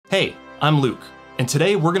Hey, I'm Luke, and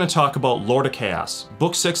today we're going to talk about Lord of Chaos,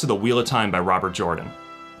 Book 6 of the Wheel of Time by Robert Jordan.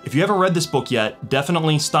 If you haven't read this book yet,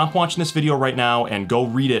 definitely stop watching this video right now and go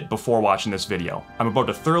read it before watching this video. I'm about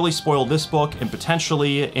to thoroughly spoil this book and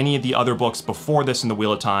potentially any of the other books before this in the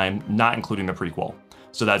Wheel of Time, not including the prequel.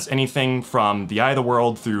 So that's anything from The Eye of the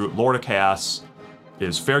World through Lord of Chaos. It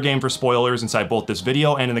is fair game for spoilers inside both this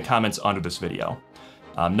video and in the comments under this video.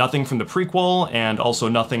 Nothing from the prequel, and also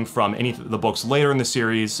nothing from any of the books later in the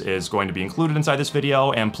series is going to be included inside this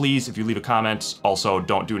video, and please, if you leave a comment, also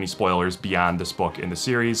don't do any spoilers beyond this book in the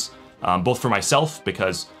series, both for myself,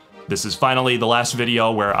 because this is finally the last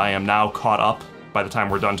video where I am now caught up by the time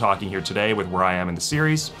we're done talking here today with where I am in the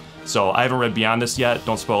series, so I haven't read beyond this yet,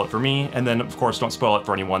 don't spoil it for me, and then of course don't spoil it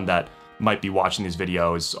for anyone that might be watching these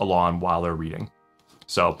videos along while they're reading.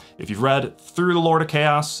 So if you've read through the Lord of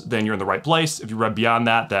Chaos, then you're in the right place. If you read beyond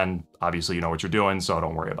that, then obviously you know what you're doing, so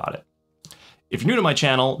don't worry about it. If you're new to my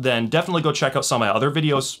channel, then definitely go check out some of my other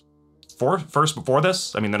videos first before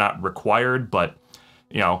this. I mean, they're not required, but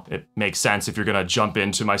you know, it makes sense if you're gonna jump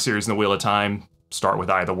into my series in the Wheel of Time, start with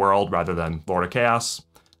Eye of the World rather than Lord of Chaos.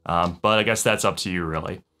 But I guess that's up to you,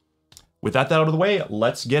 really. With that out of the way,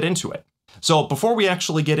 let's get into it. So before we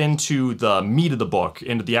actually get into the meat of the book,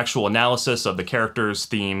 into the actual analysis of the characters,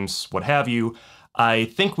 themes, what have you, I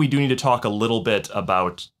think we do need to talk a little bit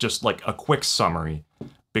about just like a quick summary,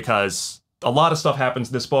 because a lot of stuff happens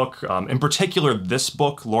in this book. In particular, this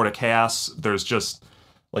book, Lord of Chaos, there's just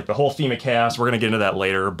like the whole theme of chaos. We're going to get into that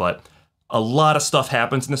later, but a lot of stuff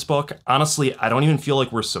happens in this book. Honestly, I don't even feel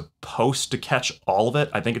like we're supposed to catch all of it.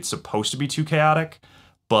 I think it's supposed to be too chaotic,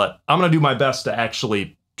 but I'm going to do my best to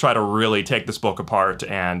actually try to really take this book apart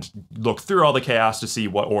and look through all the chaos to see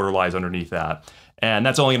what order lies underneath that. And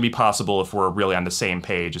that's only going to be possible if we're really on the same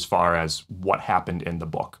page as far as what happened in the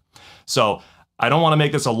book. So I don't want to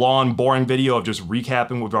make this a long, boring video of just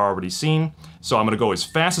recapping what we've already seen. So I'm going to go as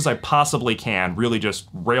fast as I possibly can, really just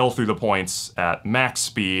rail through the points at max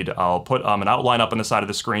speed. I'll put an outline up on the side of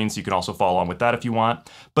the screen so you can also follow on with that if you want.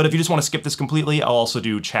 But if you just want to skip this completely, I'll also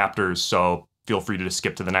do chapters, so feel free to just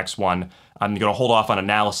skip to the next one. I'm going to hold off on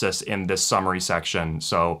analysis in this summary section,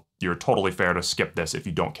 so you're totally fair to skip this if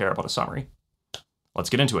you don't care about a summary. Let's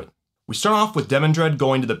get into it. We start off with Demandred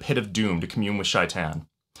going to the Pit of Doom to commune with Shaitan.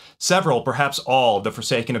 Several, perhaps all, of the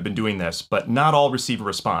Forsaken have been doing this, but not all receive a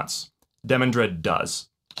response. Demandred does.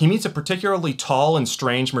 He meets a particularly tall and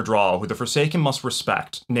strange Myrddraal who the Forsaken must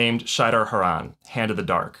respect, named Shaidar Haran, Hand of the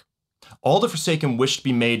Dark. All the Forsaken wish to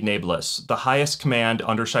be made nameless, the highest command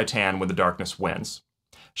under Shaitan when the darkness wins.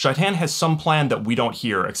 Shaitan has some plan that we don't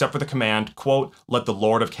hear, except for the command, quote, "Let the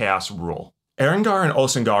Lord of Chaos rule." Erengar and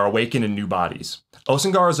Osengar awaken in new bodies.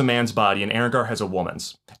 Osengar is a man's body and Erengar has a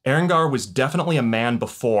woman's. Erengar was definitely a man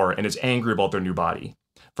before and is angry about their new body.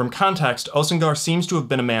 From context, Osengar seems to have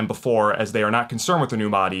been a man before, as they are not concerned with their new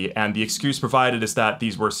body, and the excuse provided is that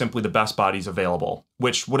these were simply the best bodies available,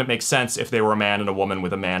 which wouldn't make sense if they were a man and a woman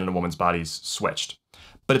with a man and a woman's bodies switched.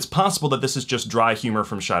 But it's possible that this is just dry humor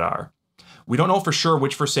from Shaidar. We don't know for sure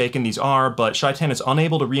which Forsaken these are, but Shaitan is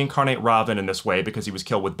unable to reincarnate Ravin in this way because he was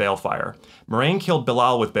killed with Balefire. Moraine killed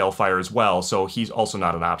Bilal with Balefire as well, so he's also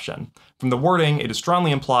not an option. From the wording, it is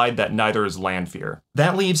strongly implied that neither is Lanfear.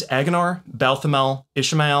 That leaves Agonar, Balthamel,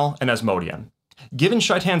 Ishmael, and Asmodean. Given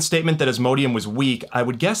Shaitan's statement that Asmodean was weak, I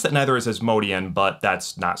would guess that neither is Asmodean, but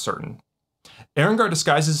that's not certain. Erengar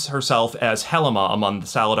disguises herself as Helima among the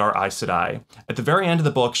Saladar Aes Sedai. At the very end of the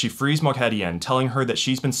book, she frees Moghedien, telling her that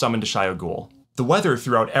she's been summoned to Shia Ghul. The weather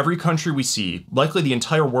throughout every country we see, likely the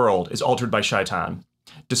entire world, is altered by Shaitan.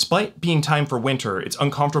 Despite being time for winter, it's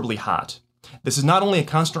uncomfortably hot. This is not only a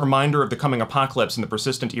constant reminder of the coming apocalypse and the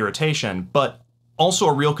persistent irritation, but also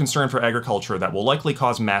a real concern for agriculture that will likely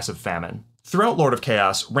cause massive famine. Throughout Lord of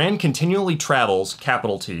Chaos, Rand continually travels,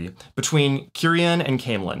 capital T, between Cirion and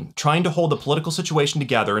Caemlyn, trying to hold the political situation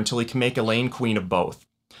together until he can make Elayne queen of both.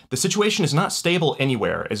 The situation is not stable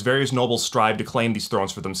anywhere, as various nobles strive to claim these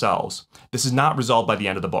thrones for themselves. This is not resolved by the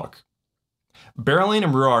end of the book. Berelain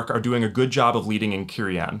and Rhuarc are doing a good job of leading in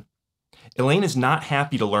Cirion. Elayne is not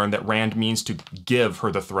happy to learn that Rand means to give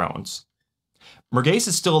her the thrones. Morghese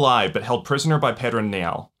is still alive, but held prisoner by Perrin and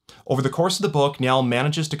Niall. Over the course of the book, Niall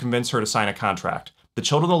manages to convince her to sign a contract. The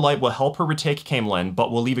Children of the Light will help her retake Caemlyn,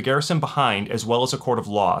 but will leave a garrison behind, as well as a court of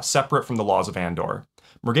law, separate from the laws of Andor.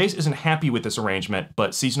 Morghese isn't happy with this arrangement,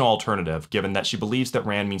 but sees no alternative, given that she believes that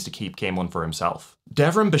Rand means to keep Caemlyn for himself.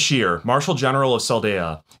 Davram Bashir, Marshal General of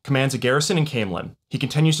Saldea, commands a garrison in Caemlyn. He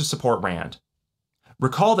continues to support Rand.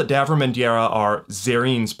 Recall that Davram and Yara are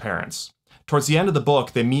Zerrine's parents. Towards the end of the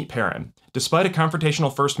book, they meet Perrin. Despite a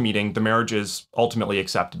confrontational first meeting, the marriage is ultimately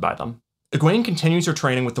accepted by them. Egwene continues her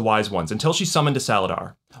training with the Wise Ones until she's summoned to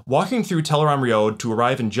Saladar. Walking through Teleram Riod to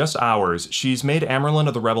arrive in just hours, she's made Amyrlin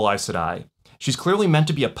of the rebel Aes Sedai. She's clearly meant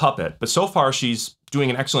to be a puppet, but so far she's doing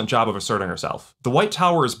an excellent job of asserting herself. The White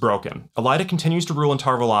Tower is broken. Elaida continues to rule in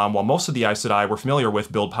Tar Valon while most of the Aes Sedai we're familiar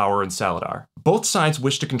with build power in Saladar. Both sides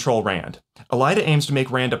wish to control Rand. Elaida aims to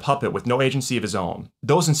make Rand a puppet with no agency of his own.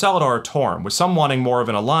 Those in Saladar are torn, with some wanting more of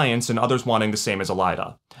an alliance and others wanting the same as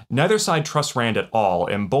Elaida. Neither side trusts Rand at all,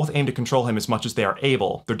 and both aim to control him as much as they are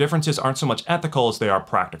able. Their differences aren't so much ethical as they are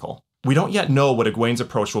practical. We don't yet know what Egwene's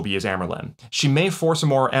approach will be as Amyrlin. She may force a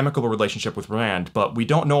more amicable relationship with Rand, but we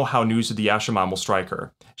don't know how news of the Asha'man will strike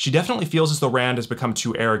her. She definitely feels as though Rand has become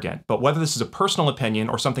too arrogant, but whether this is a personal opinion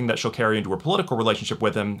or something that she'll carry into her political relationship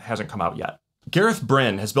with him hasn't come out yet. Gareth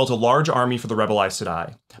Bryn has built a large army for the rebel Aes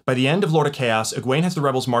Sedai. By the end of Lord of Chaos, Egwene has the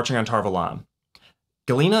rebels marching on Tar Valon.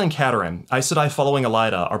 Galena and Katerin, Aes Sedai following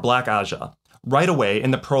Elaida, are Black Aja. Right away, in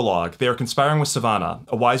the prologue, they are conspiring with Savannah,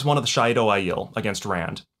 a wise one of the Shaido Aiel, against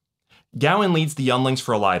Rand. Gawyn leads the younglings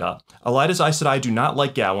for Elaida. Elaida's Aes Sedai do not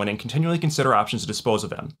like Gawyn and continually consider options to dispose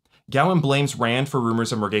of him. Gawyn blames Rand for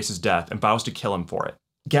rumors of Morghase's death and vows to kill him for it.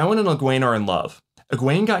 Gawyn and Egwene are in love.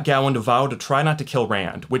 Egwene got Gawyn to vow to try not to kill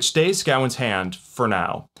Rand, which stays Gawyn's hand for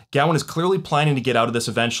now. Gawyn is clearly planning to get out of this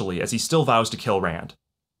eventually, as he still vows to kill Rand.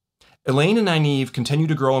 Elayne and Nynaeve continue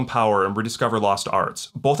to grow in power and rediscover lost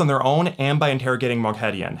arts, both on their own and by interrogating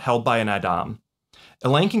Moghedien, held by an Idam.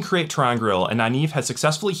 Elayne can create Ter'angreal, and Nynaeve has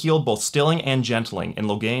successfully healed both Stilling and Gentling in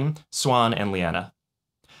Logain, Swan, and Lyanna.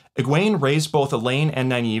 Egwene raised both Elayne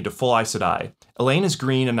and Nynaeve to full Aes Sedai. Elayne is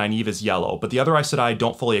green and Nynaeve is yellow, but the other Aes Sedai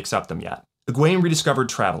don't fully accept them yet. Egwene rediscovered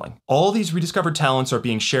traveling. All these rediscovered talents are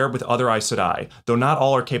being shared with other Aes Sedai, though not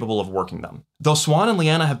all are capable of working them. Though Swan and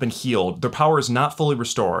Lyanna have been healed, their power is not fully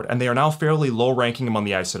restored, and they are now fairly low-ranking among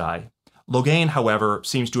the Aes Sedai. Logain, however,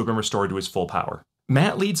 seems to have been restored to his full power.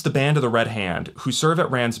 Matt leads the band of the Red Hand, who serve at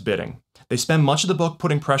Rand's bidding. They spend much of the book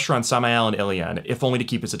putting pressure on Samael and Illian, if only to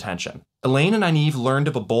keep his attention. Elayne and Nynaeve learned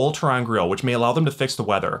of a bold Ter'angreal which may allow them to fix the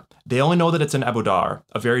weather. They only know that it's in Ebodar,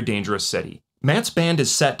 a very dangerous city. Matt's band is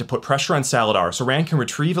set to put pressure on Saladar so Rand can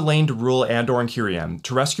retrieve Elayne to rule Andor and Curiam,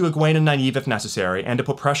 to rescue Egwene and Nynaeve if necessary, and to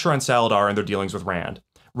put pressure on Saladar in their dealings with Rand.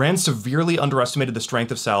 Rand severely underestimated the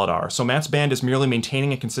strength of Saladar, so Matt's band is merely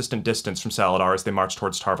maintaining a consistent distance from Saladar as they march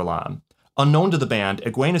towards Tar Valon. Unknown to the band,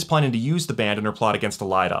 Egwene is planning to use the band in her plot against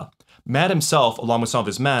Elaida. Matt himself, along with some of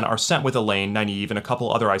his men, are sent with Elayne, Nynaeve, and a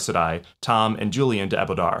couple other Aes Sedai, Tom and Julian, to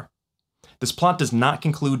Ebodar. This plot does not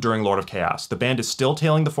conclude during Lord of Chaos. The band is still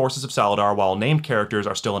tailing the forces of Saladar while named characters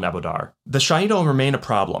are still in Ebodar. The Shaido remain a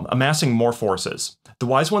problem, amassing more forces. The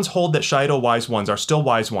Wise Ones hold that Shaido Wise Ones are still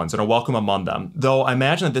Wise Ones and are welcome among them, though I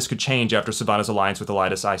imagine that this could change after Savannah's alliance with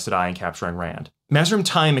Elaida's Aes Sedai and capturing Rand. Mazrim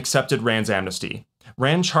Taim accepted Rand's amnesty.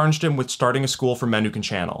 Rand charged him with starting a school for men who can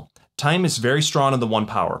channel. Taim is very strong in the One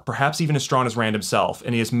Power, perhaps even as strong as Rand himself,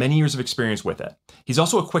 and he has many years of experience with it. He's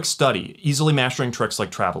also a quick study, easily mastering tricks like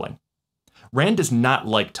traveling. Rand does not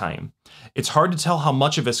like Taim. It's hard to tell how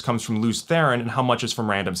much of this comes from Lews Therin and how much is from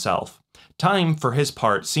Rand himself. Taim, for his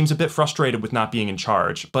part, seems a bit frustrated with not being in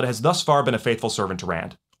charge, but has thus far been a faithful servant to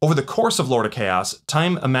Rand. Over the course of Lord of Chaos,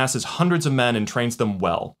 Taim amasses hundreds of men and trains them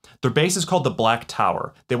well. Their base is called the Black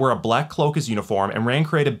Tower. They wear a black cloak as uniform, and Rand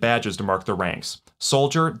created badges to mark their ranks.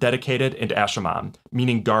 Soldier, Dedicated, and Asha'man,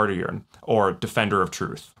 meaning Guardian, or Defender of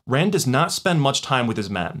Truth. Rand does not spend much time with his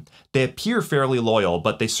men. They appear fairly loyal,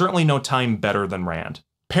 but they certainly know Taim better than Rand.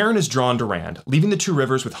 Perrin is drawn to Rand, leaving the Two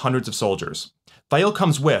Rivers with hundreds of soldiers. Faile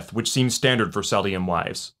comes with, which seems standard for Seldian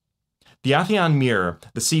wives. The Atheon Mir,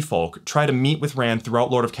 the Sea Folk, try to meet with Rand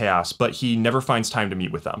throughout Lord of Chaos, but he never finds time to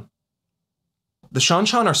meet with them. The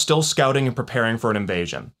Shan-Shan are still scouting and preparing for an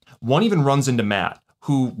invasion. One even runs into Matt,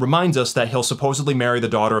 who reminds us that he'll supposedly marry the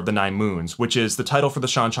daughter of the Nine Moons, which is the title for the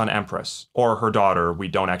Shan-Shan Empress, or her daughter. We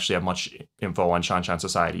don't actually have much info on Shan-Shan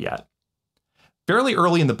society yet. Fairly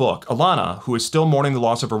early in the book, Alanna, who is still mourning the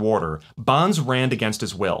loss of her warder, bonds Rand against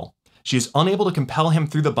his will. She is unable to compel him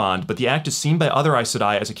through the bond, but the act is seen by other Aes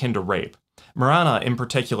Sedai as akin to rape. Marana, in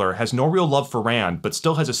particular, has no real love for Rand, but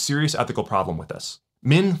still has a serious ethical problem with this.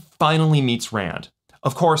 Min finally meets Rand.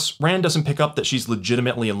 Of course, Rand doesn't pick up that she's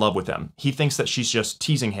legitimately in love with him. He thinks that she's just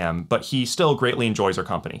teasing him, but he still greatly enjoys her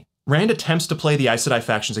company. Rand attempts to play the Aes Sedai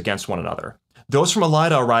factions against one another. Those from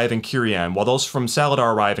Elaida arrive in Curiam, while those from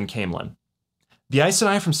Saladar arrive in Caemlyn. The Aes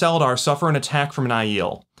Sedai from Saladar suffer an attack from an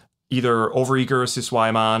Aiel, either overeager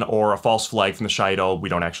Siswaiman or a false flag from the Shaido, we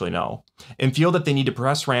don't actually know, and feel that they need to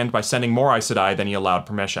press Rand by sending more Aes Sedai than he allowed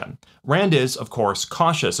permission. Rand is, of course,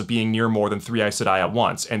 cautious of being near more than 3 Aes Sedai at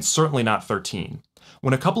once, and certainly not 13.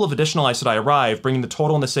 When a couple of additional Aes Sedai arrive, bringing the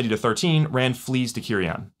total in the city to 13, Rand flees to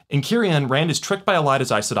Curiam. In Kirian, Rand is tricked by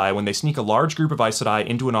Elaida's Aes Sedai when they sneak a large group of Aes Sedai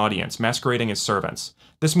into an audience, masquerading as servants.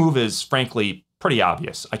 This move is, frankly, pretty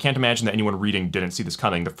obvious. I can't imagine that anyone reading didn't see this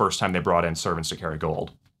coming the first time they brought in servants to carry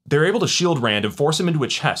gold. They're able to shield Rand and force him into a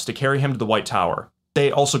chest to carry him to the White Tower.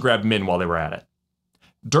 They also grabbed Min while they were at it.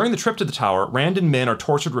 During the trip to the tower, Rand and Min are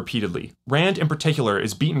tortured repeatedly. Rand, in particular,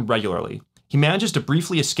 is beaten regularly. He manages to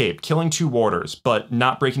briefly escape, killing 2 warders, but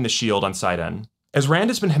not breaking the shield on Siden. As Rand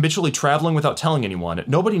has been habitually traveling without telling anyone,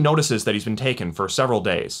 nobody notices that he's been taken for several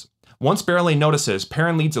days. Once Elayne notices,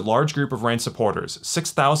 Perrin leads a large group of Rand supporters,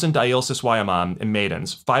 6,000 Dailsis Waiamam and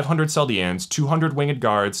maidens, 500 Seldians, 200 winged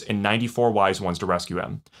guards, and 94 wise ones to rescue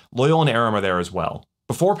him. Loyal and Aram are there as well.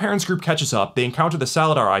 Before Perrin's group catches up, they encounter the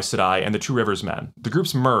Saladar Aes Sedai and the Two Rivers men. The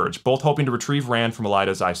groups merge, both hoping to retrieve Rand from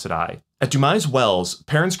Elaida's Aes Sedai. At Dumai's Wells,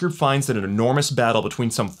 Perrin's group finds that an enormous battle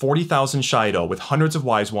between some 40,000 Shaido with hundreds of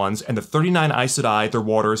wise ones and the 39 Aes Sedai, their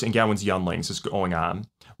warders, and Gawyn's younglings is going on.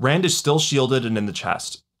 Rand is still shielded and in the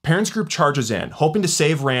chest. Perrin's group charges in, hoping to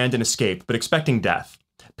save Rand and escape, but expecting death.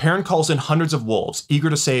 Perrin calls in hundreds of wolves, eager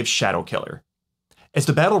to save Shadowkiller. As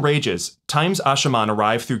the battle rages, Taim's Ashaman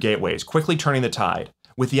arrive through gateways, quickly turning the tide.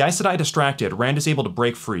 With the Aes Sedai distracted, Rand is able to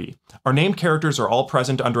break free. Our named characters are all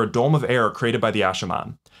present under a dome of air created by the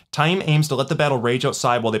Ashaman. Taim aims to let the battle rage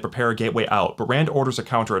outside while they prepare a gateway out, but Rand orders a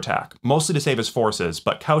counterattack, mostly to save his forces,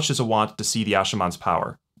 but couched as a want to see the Ashaman's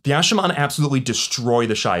power. The Ashaman absolutely destroy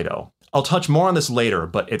the Shaido. I'll touch more on this later,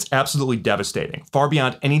 but it's absolutely devastating, far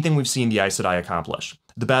beyond anything we've seen the Aes Sedai accomplish.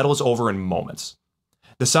 The battle is over in moments.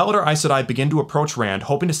 The Saladar Aes Sedai begin to approach Rand,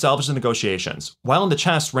 hoping to salvage the negotiations. While in the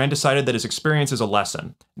chest, Rand decided that his experience is a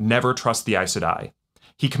lesson. Never trust the Aes Sedai.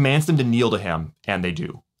 He commands them to kneel to him, and they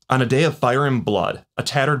do. On a day of fire and blood, a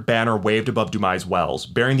tattered banner waved above Dumai's wells,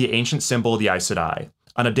 bearing the ancient symbol of the Aes Sedai.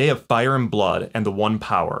 On a day of fire and blood and the one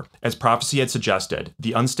power, as prophecy had suggested,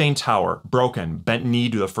 the unstained tower, broken, bent knee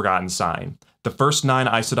to the forgotten sign. The first 9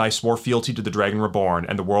 Aes Sedai swore fealty to the Dragon Reborn,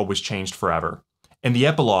 and the world was changed forever. In the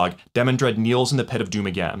epilogue, Demandred kneels in the pit of doom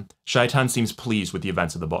again. Shaitan seems pleased with the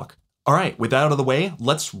events of the book. Alright, with that out of the way,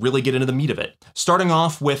 let's really get into the meat of it. Starting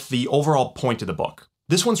off with the overall point of the book.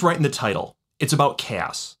 This one's right in the title. It's about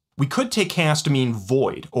chaos. We could take chaos to mean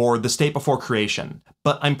void, or the state before creation,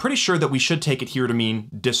 but I'm pretty sure that we should take it here to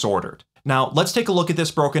mean disordered. Now, let's take a look at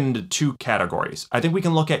this broken into 2 categories. I think we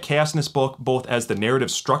can look at chaos in this book both as the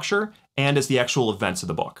narrative structure and as the actual events of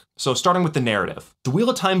the book. So starting with the narrative. The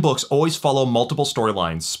Wheel of Time books always follow multiple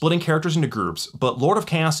storylines, splitting characters into groups, but Lord of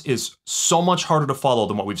Chaos is so much harder to follow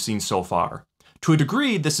than what we've seen so far. To a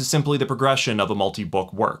degree, this is simply the progression of a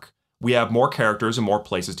multi-book work. We have more characters and more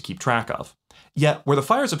places to keep track of. Yet, where the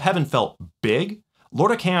Fires of Heaven felt big,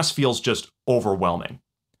 Lord of Chaos feels just overwhelming.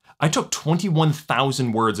 I took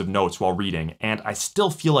 21,000 words of notes while reading, and I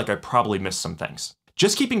still feel like I probably missed some things.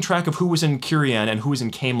 Just keeping track of who was in Kirian and who was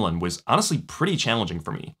in Caemlyn was honestly pretty challenging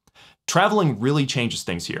for me. Traveling really changes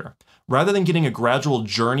things here. Rather than getting a gradual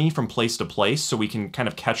journey from place to place so we can kind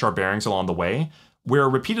of catch our bearings along the way, we're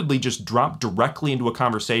repeatedly just dropped directly into a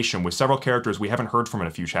conversation with several characters we haven't heard from in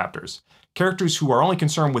a few chapters. Characters who are only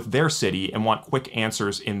concerned with their city and want quick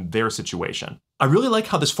answers in their situation. I really like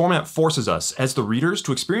how this format forces us, as the readers,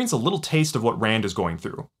 to experience a little taste of what Rand is going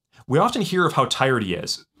through. We often hear of how tired he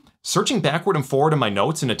is. Searching backward and forward in my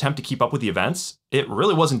notes in an attempt to keep up with the events, it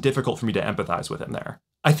really wasn't difficult for me to empathize with him there.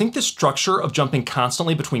 I think this structure of jumping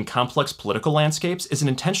constantly between complex political landscapes is an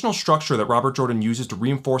intentional structure that Robert Jordan uses to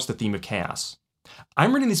reinforce the theme of chaos.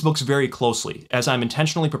 I'm reading these books very closely, as I'm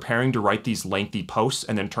intentionally preparing to write these lengthy posts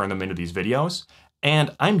and then turn them into these videos, and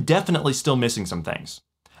I'm definitely still missing some things.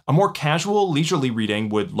 A more casual, leisurely reading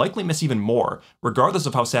would likely miss even more, regardless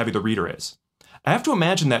of how savvy the reader is. I have to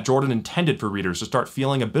imagine that Jordan intended for readers to start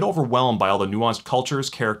feeling a bit overwhelmed by all the nuanced cultures,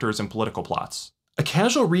 characters, and political plots. A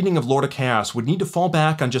casual reading of Lord of Chaos would need to fall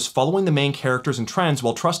back on just following the main characters and trends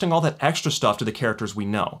while trusting all that extra stuff to the characters we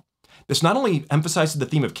know. This not only emphasizes the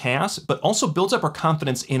theme of chaos, but also builds up our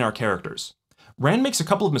confidence in our characters. Rand makes a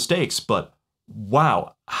couple of mistakes, but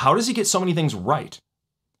wow, how does he get so many things right?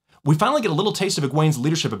 We finally get a little taste of Egwene's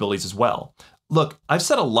leadership abilities as well. Look, I've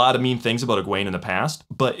said a lot of mean things about Egwene in the past,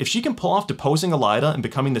 but if she can pull off deposing Elaida and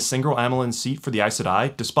becoming the single Amelin seat for the Aes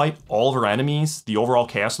Sedai, despite all of her enemies, the overall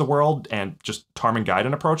chaos of the world, and just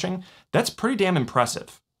Tarmangaiden approaching, that's pretty damn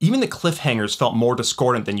impressive. Even the cliffhangers felt more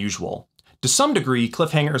discordant than usual. To some degree,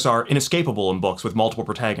 cliffhangers are inescapable in books with multiple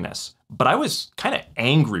protagonists, but I was kind of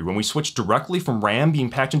angry when we switched directly from Ram being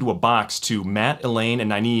packed into a box to Mat, Elayne,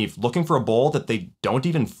 and Nynaeve looking for a bowl that they don't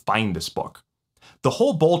even find this book. The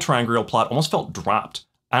whole bowl triangle plot almost felt dropped.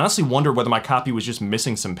 I honestly wondered whether my copy was just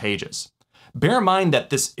missing some pages. Bear in mind that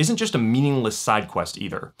this isn't just a meaningless side quest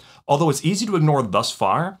either. Although it's easy to ignore thus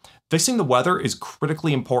far, Fixing the weather is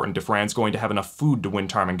critically important if Rand's going to have enough food to win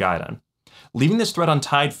Tarmangaiden. Leaving this thread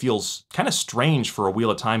untied feels kind of strange for a Wheel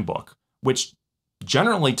of Time book, which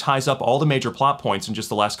generally ties up all the major plot points in just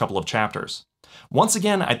the last couple of chapters. Once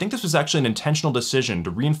again, I think this was actually an intentional decision to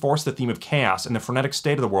reinforce the theme of chaos and the frenetic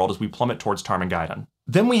state of the world as we plummet towards Tarmangaiden.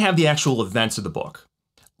 Then we have the actual events of the book.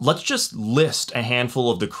 Let's just list a handful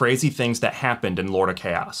of the crazy things that happened in Lord of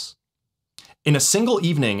Chaos. In a single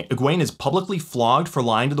evening, Egwene is publicly flogged for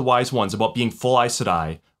lying to the Wise Ones about being full Aes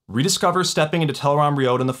Sedai, rediscovers stepping into Teleron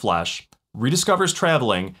Riot in the flesh, rediscovers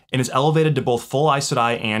traveling, and is elevated to both full Aes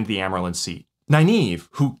Sedai and the Amaryllis seat. Nynaeve,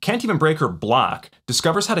 who can't even break her block,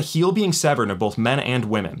 discovers how to heal being severed of both men and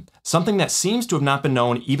women, something that seems to have not been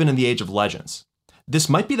known even in the Age of Legends. This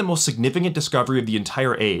might be the most significant discovery of the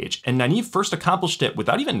entire age, and Nynaeve first accomplished it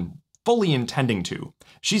without even fully intending to.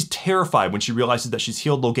 She's terrified when she realizes that she's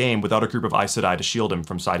healed Logain without a group of Aes Sedai to shield him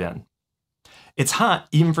from side in. It's hot,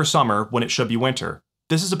 even for summer, when it should be winter.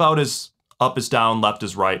 This is about as up is down, left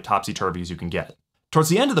is right, topsy-turvy as you can get. Towards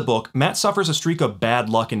the end of the book, Mat suffers a streak of bad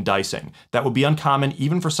luck in dicing that would be uncommon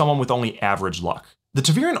even for someone with only average luck. The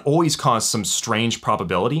Ta'veren always cause some strange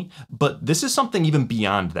probability, but this is something even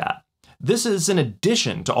beyond that. This is in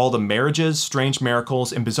addition to all the marriages, strange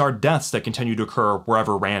miracles, and bizarre deaths that continue to occur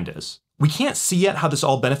wherever Rand is. We can't see yet how this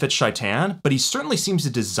all benefits Shaitan, but he certainly seems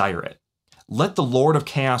to desire it. Let the Lord of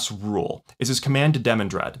Chaos rule is his command to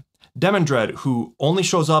Demandred. Demandred, who only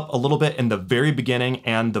shows up a little bit in the very beginning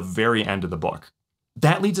and the very end of the book.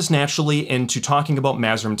 That leads us naturally into talking about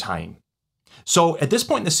Mazrim Taim. So at this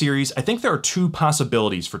point in the series, I think there are two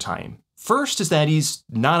possibilities for Taim. First is that he's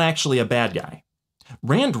not actually a bad guy.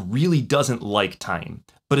 Rand really doesn't like Taim,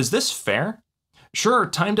 but is this fair? Sure,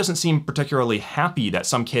 Taim doesn't seem particularly happy that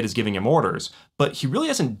some kid is giving him orders, but he really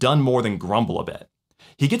hasn't done more than grumble a bit.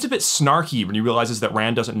 He gets a bit snarky when he realizes that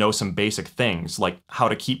Rand doesn't know some basic things, like how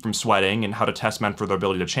to keep from sweating and how to test men for their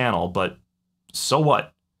ability to channel, but so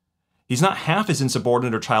what? He's not half as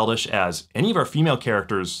insubordinate or childish as any of our female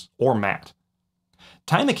characters or Mat.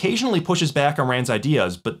 Taim occasionally pushes back on Rand's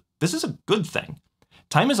ideas, but this is a good thing.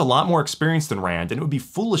 Taim is a lot more experienced than Rand, and it would be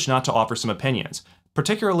foolish not to offer some opinions,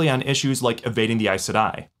 particularly on issues like evading the Aes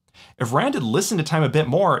Sedai. If Rand had listened to Taim a bit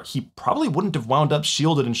more, he probably wouldn't have wound up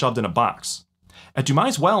shielded and shoved in a box. At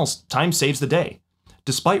Dumai's Wells, Taim saves the day,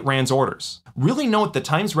 despite Rand's orders. Really note that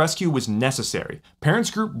Taim's rescue was necessary.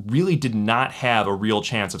 Perrin's group really did not have a real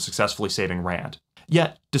chance of successfully saving Rand.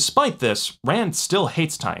 Yet, despite this, Rand still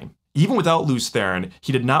hates Taim. Even without Lews Therin,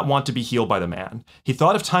 he did not want to be healed by the man. He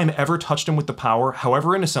thought if Taim ever touched him with the power,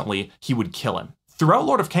 however innocently, he would kill him. Throughout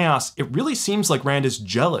Lord of Chaos, it really seems like Rand is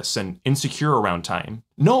jealous and insecure around Taim.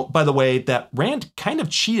 Note, by the way, that Rand kind of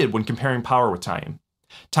cheated when comparing power with Taim.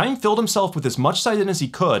 Taim filled himself with as much sight in as he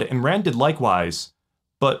could, and Rand did likewise.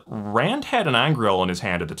 But Rand had an Angreal in his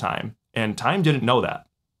hand at the time, and Taim didn't know that.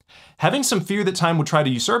 Having some fear that Taim would try to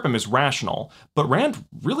usurp him is rational, but Rand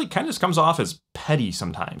really kind of just comes off as petty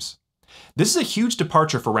sometimes. This is a huge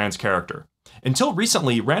departure for Rand's character. Until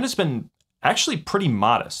recently, Rand has been actually pretty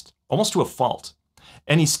modest, almost to a fault.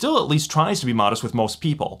 And he still at least tries to be modest with most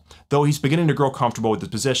people, though he's beginning to grow comfortable with his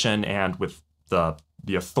position and with the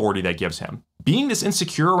authority that gives him. Being this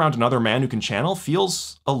insecure around another man who can channel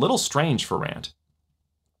feels a little strange for Rand.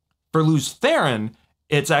 For Lews Therin,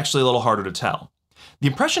 it's actually a little harder to tell. The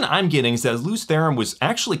impression I'm getting is that Lews Therin was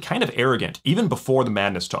actually kind of arrogant even before the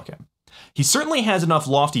madness took him. He certainly has enough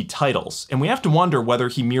lofty titles, and we have to wonder whether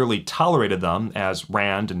he merely tolerated them, as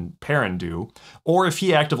Rand and Perrin do, or if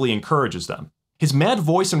he actively encourages them. His mad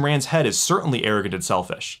voice in Rand's head is certainly arrogant and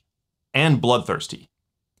selfish. And bloodthirsty.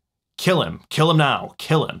 Kill him now,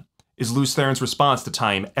 kill him, is Lews Therin's response to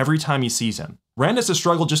Taim every time he sees him. Rand has to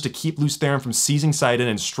struggle just to keep Lews Therin from seizing Sidon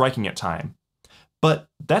and striking at Taim. But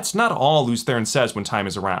that's not all Lews Therin says when Taim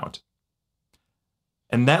is around.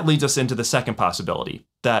 And that leads us into the second possibility,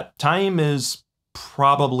 that Taim is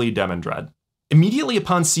probably Demandred. Immediately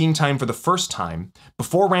upon seeing Taim for the first time,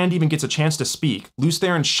 before Rand even gets a chance to speak, Lews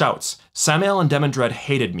Therin shouts, "Samael and Demandred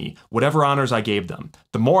hated me, whatever honors I gave them.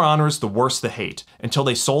 The more honors, the worse the hate, until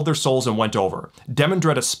they sold their souls and went over.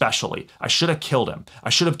 Demandred especially. I should have killed him. I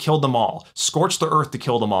should have killed them all. Scorch the earth to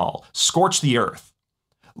kill them all. Scorch the earth."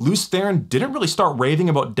 Lews Therin didn't really start raving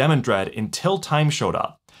about Demandred until Taim showed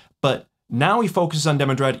up, but now he focuses on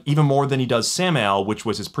Demandred even more than he does Samael, which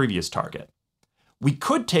was his previous target. We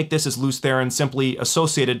could take this as Lews Therin simply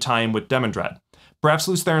associated Taim with Demandred. Perhaps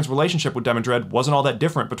Lews Therin's relationship with Demandred wasn't all that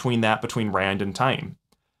different between Rand and Taim.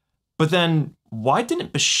 But then, why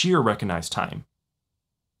didn't Bashir recognize Taim?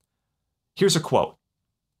 Here's a quote.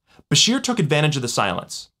 Bashir took advantage of the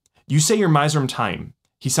silence. "You say you're Mazrim Taim."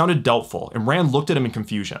 He sounded doubtful, and Rand looked at him in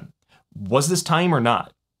confusion. Was this Taim or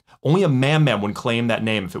not? Only a man would claim that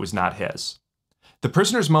name if it was not his. The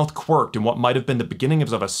prisoner's mouth quirked in what might have been the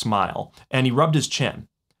beginnings of a smile, and he rubbed his chin.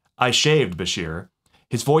 I shaved, Bashir.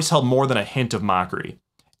 His voice held more than a hint of mockery.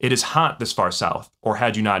 It is hot this far south, or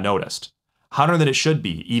had you not noticed? Hotter than it should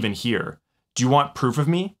be, even here. Do you want proof of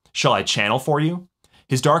me? Shall I channel for you?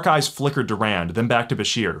 His dark eyes flickered to Rand, then back to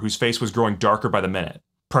Bashir, whose face was growing darker by the minute.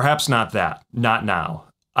 Perhaps not that. Not now.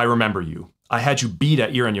 I remember you. I had you beat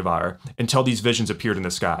at Iranyavar until these visions appeared in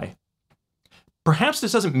the sky. Perhaps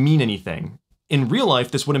this doesn't mean anything. In real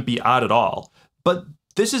life, this wouldn't be odd at all. But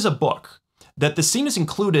this is a book. That the scene is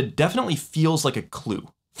included definitely feels like a clue.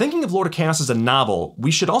 Thinking of Lord of Chaos as a novel,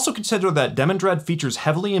 we should also consider that Demandred features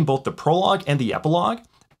heavily in both the prologue and the epilogue,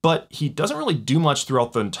 but he doesn't really do much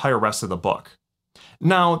throughout the entire rest of the book.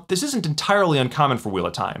 Now, this isn't entirely uncommon for Wheel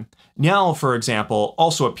of Time. Niall, for example,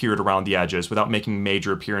 also appeared around the edges without making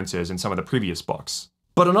major appearances in some of the previous books.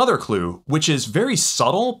 But another clue, which is very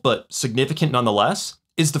subtle but significant nonetheless,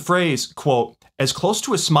 is the phrase, quote, as close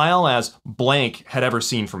to a smile as blank had ever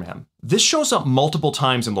seen from him. This shows up multiple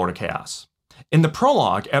times in Lord of Chaos. In the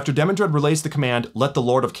prologue, after Demandred relays the command, let the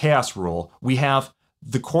Lord of Chaos rule, we have,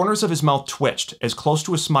 the corners of his mouth twitched, as close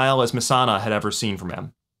to a smile as Missana had ever seen from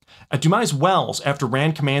him. At Dumai's Wells, after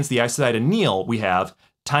Rand commands the Aes Sedai to kneel, we have,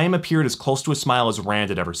 Time appeared as close to a smile as Rand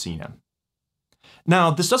had ever seen him.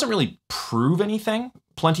 Now, this doesn't really prove anything.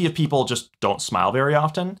 Plenty of people just don't smile very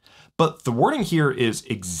often, but the wording here is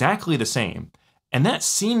exactly the same, and that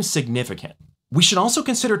seems significant. We should also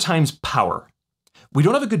consider Time's power. We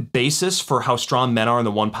don't have a good basis for how strong men are in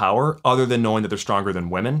the one power, other than knowing that they're stronger than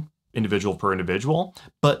women, individual per individual,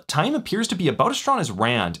 but Time appears to be about as strong as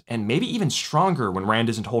Rand, and maybe even stronger when Rand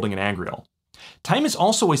isn't holding an Angreal. Time is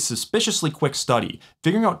also a suspiciously quick study,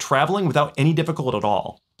 figuring out traveling without any difficulty at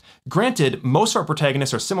all. Granted, most of our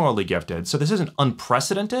protagonists are similarly gifted, so this isn't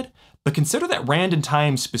unprecedented, but consider that Rand and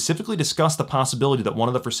Time specifically discuss the possibility that one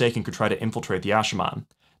of the Forsaken could try to infiltrate the Ashaman.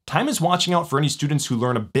 Time is watching out for any students who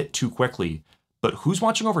learn a bit too quickly, but who's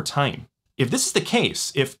watching over Time? If this is the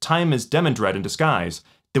case, if Time is Demandred in disguise,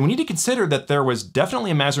 then we need to consider that there was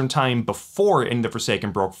definitely a Mazrim Taim before any of the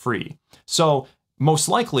Forsaken broke free. So, most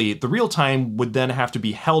likely, the real Time would then have to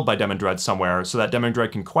be held by Demandred somewhere so that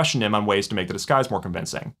Demandred can question him on ways to make the disguise more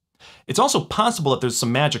convincing. It's also possible that there's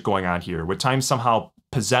some magic going on here, with Time somehow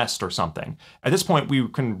possessed or something. At this point, we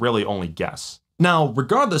can really only guess. Now,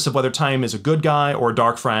 regardless of whether Time is a good guy or a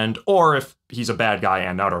dark friend, or if he's a bad guy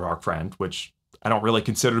and not a dark friend, which I don't really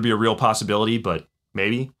consider to be a real possibility, but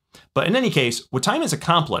maybe. But in any case, what Time has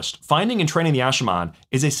accomplished, finding and training the Ashaman,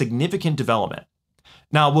 is a significant development.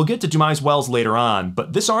 Now, we'll get to Dumai's Wells later on,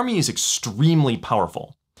 but this army is extremely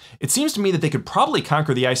powerful. It seems to me that they could probably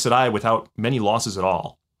conquer the Aes Sedai without many losses at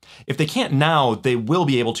all. If they can't now, they will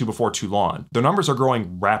be able to before too long. Their numbers are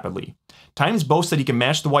growing rapidly. Time's boast that he can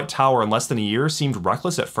match the White Tower in less than a year seemed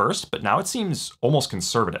reckless at first, but now it seems almost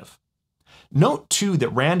conservative. Note, too, that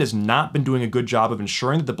Rand has not been doing a good job of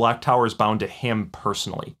ensuring that the Black Tower is bound to him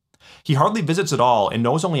personally. He hardly visits at all and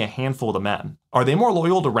knows only a handful of the men. Are they more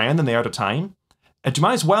loyal to Rand than they are to Time? At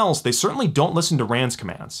Dumai's Wells, they certainly don't listen to Rand's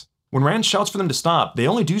commands. When Rand shouts for them to stop, they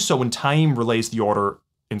only do so when Time relays the order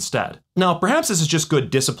instead. Now, perhaps this is just good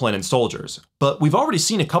discipline in soldiers, but we've already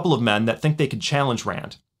seen a couple of men that think they could challenge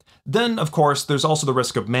Rand. Then, of course, there's also the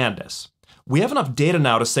risk of madness. We have enough data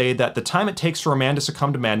now to say that the time it takes for a man to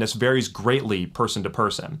succumb to madness varies greatly person to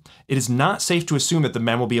person. It is not safe to assume that the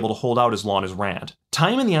men will be able to hold out as long as Rand.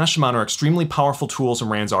 Time and the Ashaman are extremely powerful tools in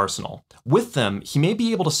Rand's arsenal. With them, he may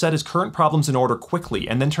be able to set his current problems in order quickly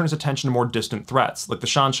and then turn his attention to more distant threats, like the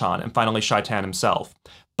Shan-Shan and finally Shaitan himself.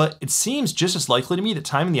 But it seems just as likely to me that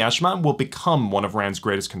Time and the Ashaman will become one of Rand's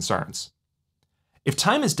greatest concerns. If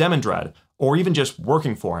Time is Demandred, or even just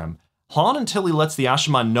working for him, hold on until he lets the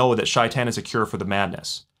Ashaman know that Shaitan is a cure for the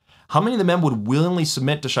madness. How many of the men would willingly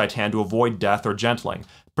submit to Shaitan to avoid death or gentling,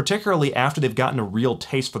 particularly after they've gotten a real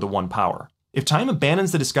taste for the one power? If Time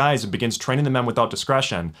abandons the disguise and begins training the men without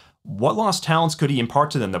discretion, what lost talents could he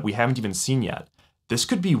impart to them that we haven't even seen yet? This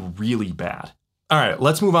could be really bad. Alright,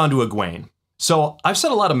 let's move on to Egwene. So, I've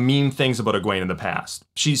said a lot of mean things about Egwene in the past.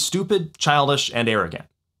 She's stupid, childish, and arrogant.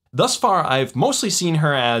 Thus far, I've mostly seen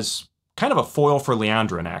her as kind of a foil for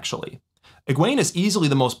Liandrin, actually. Egwene is easily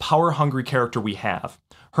the most power-hungry character we have.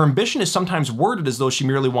 Her ambition is sometimes worded as though she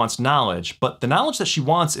merely wants knowledge, but the knowledge that she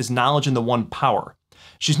wants is knowledge in the one power.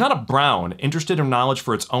 She's not a Brown, interested in knowledge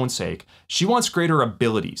for its own sake. She wants greater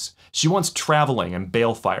abilities. She wants traveling and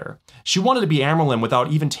balefire. She wanted to be Amyrlin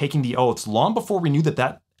without even taking the oaths long before we knew that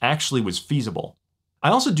that actually was feasible. I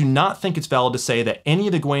also do not think it's valid to say that any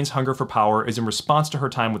of Egwene's hunger for power is in response to her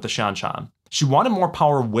time with the Shan-Shan. She wanted more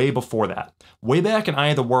power way before that. Way back in Eye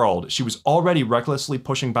of the World, she was already recklessly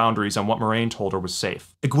pushing boundaries on what Moiraine told her was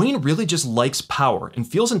safe. Egwene really just likes power and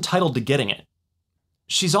feels entitled to getting it.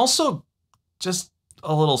 She's also just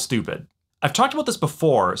a little stupid. I've talked about this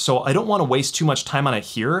before, so I don't want to waste too much time on it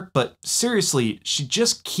here, but seriously, she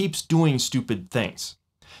just keeps doing stupid things.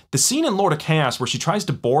 The scene in Lord of Chaos where she tries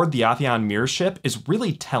to board the Atheon Mirror ship is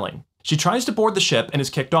really telling. She tries to board the ship and is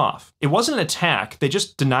kicked off. It wasn't an attack, they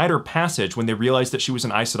just denied her passage when they realized that she was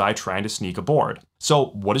an Aes Sedai trying to sneak aboard. So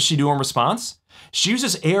what does she do in response? She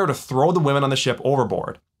uses air to throw the women on the ship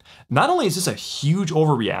overboard. Not only is this a huge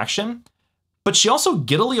overreaction, but she also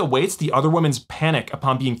giddily awaits the other women's panic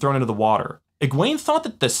upon being thrown into the water. Egwene thought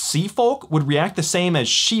that the sea folk would react the same as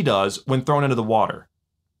she does when thrown into the water.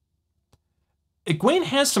 Egwene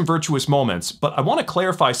has some virtuous moments, but I want to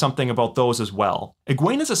clarify something about those as well.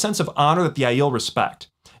 Egwene has a sense of honor that the Aiel respect.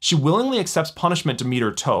 She willingly accepts punishment to meet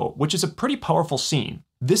her toe, which is a pretty powerful scene.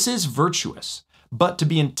 This is virtuous, but to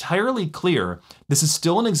be entirely clear, this is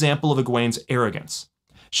still an example of Egwene's arrogance.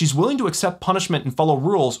 She's willing to accept punishment and follow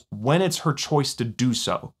rules when it's her choice to do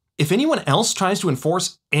so. If anyone else tries to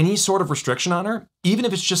enforce any sort of restriction on her, even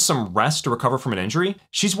if it's just some rest to recover from an injury,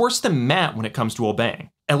 she's worse than Mat when it comes to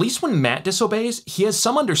obeying. At least when Mat disobeys, he has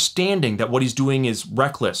some understanding that what he's doing is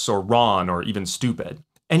reckless or wrong or even stupid.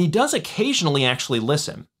 And he does occasionally actually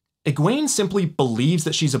listen. Egwene simply believes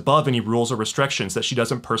that she's above any rules or restrictions that she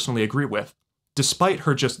doesn't personally agree with, despite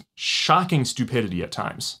her just shocking stupidity at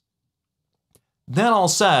times. That all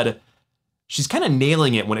said, she's kind of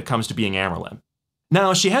nailing it when it comes to being Amyrlin.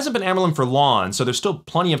 Now, she hasn't been Amyrlin for long, so there's still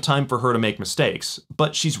plenty of time for her to make mistakes,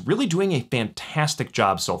 but she's really doing a fantastic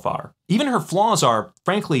job so far. Even her flaws are,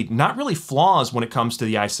 frankly, not really flaws when it comes to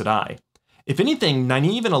the Aes Sedai. If anything,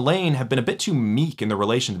 Nynaeve and Elayne have been a bit too meek in their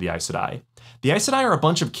relation to the Aes Sedai. The Aes Sedai are a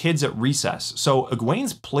bunch of kids at recess, so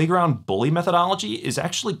Egwene's playground bully methodology is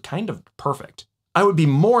actually kind of perfect. I would be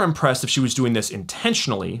more impressed if she was doing this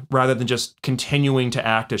intentionally, rather than just continuing to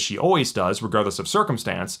act as she always does, regardless of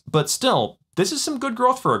circumstance, but still, this is some good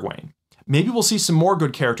growth for Egwene. Maybe we'll see some more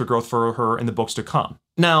good character growth for her in the books to come.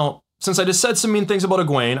 Now, since I just said some mean things about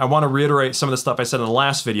Egwene, I want to reiterate some of the stuff I said in the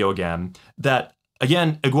last video again, that,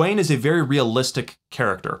 again, Egwene is a very realistic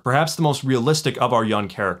character, perhaps the most realistic of our young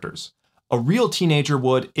characters. A real teenager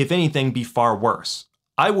would, if anything, be far worse.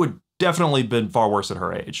 I would definitely have been far worse at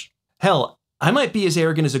her age. Hell, I might be as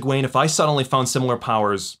arrogant as Egwene if I suddenly found similar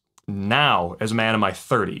powers now as a man in my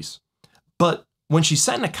 30s. But when she's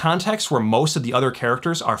set in a context where most of the other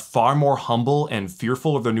characters are far more humble and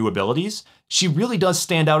fearful of their new abilities, she really does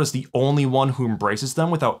stand out as the only one who embraces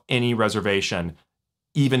them without any reservation,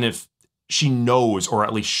 even if she knows, or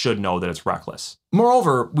at least should know, that it's reckless.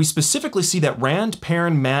 Moreover, we specifically see that Rand,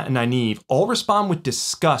 Perrin, Mat, and Nynaeve all respond with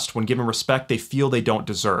disgust when given respect they feel they don't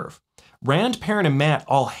deserve. Rand, Perrin, and Mat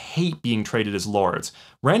all hate being treated as lords.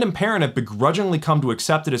 Rand and Perrin have begrudgingly come to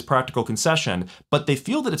accept it as practical concession, but they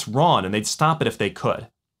feel that it's wrong and they'd stop it if they could.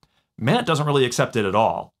 Mat doesn't really accept it at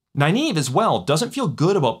all. Nynaeve, as well, doesn't feel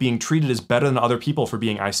good about being treated as better than other people for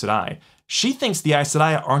being Aes Sedai. She thinks the Aes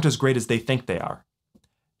Sedai aren't as great as they think they are.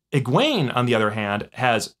 Egwene, on the other hand,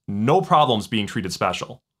 has no problems being treated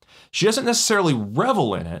special. She doesn't necessarily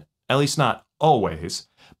revel in it, at least not always,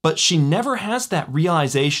 but she never has that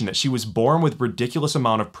realization that she was born with a ridiculous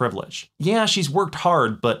amount of privilege. Yeah, she's worked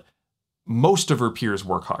hard, but most of her peers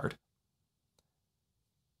work hard.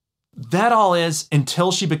 That all is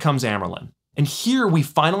until she becomes Amyrlin. And here we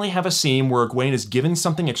finally have a scene where Egwene is given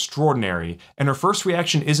something extraordinary, and her first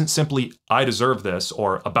reaction isn't simply, "I deserve this,"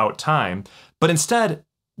 or "about time," but instead,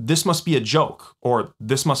 "This must be a joke," or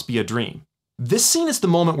 "This must be a dream." This scene is the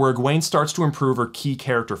moment where Egwene starts to improve her key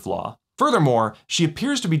character flaw. Furthermore, she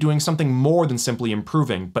appears to be doing something more than simply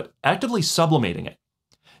improving, but actively sublimating it.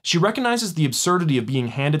 She recognizes the absurdity of being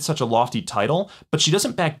handed such a lofty title, but she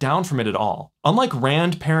doesn't back down from it at all. Unlike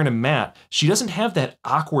Rand, Perrin, and Mat, she doesn't have that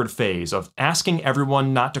awkward phase of asking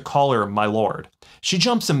everyone not to call her my lord. She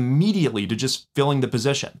jumps immediately to just filling the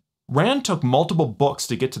position. Rand took multiple books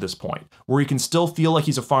to get to this point, where he can still feel like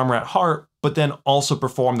he's a farmer at heart, but then also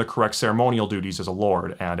perform the correct ceremonial duties as a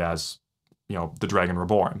lord and as, the Dragon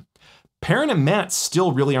Reborn. Perrin and Mat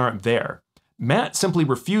still really aren't there. Mat simply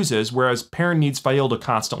refuses, whereas Perrin needs Faile to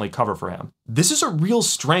constantly cover for him. This is a real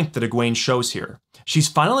strength that Egwene shows here. She's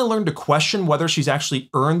finally learned to question whether she's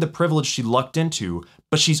actually earned the privilege she lucked into,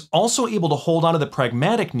 but she's also able to hold on to the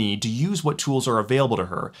pragmatic need to use what tools are available to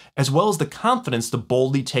her, as well as the confidence to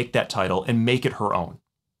boldly take that title and make it her own.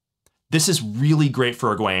 This is really great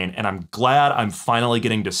for Egwene, and I'm glad I'm finally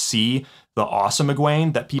getting to see the awesome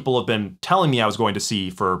Egwene that people have been telling me I was going to see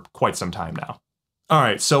for quite some time now.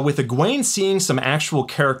 Alright, so with Egwene seeing some actual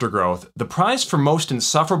character growth, the prize for most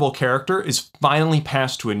insufferable character is finally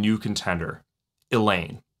passed to a new contender,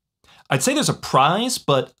 Elayne. I'd say there's a prize,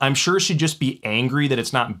 but I'm sure she'd just be angry that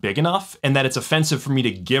it's not big enough, and that it's offensive for me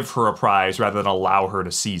to give her a prize rather than allow her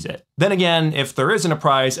to seize it. Then again, if there isn't a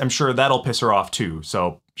prize, I'm sure that'll piss her off too,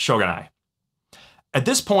 so Shogunai. At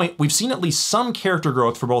this point, we've seen at least some character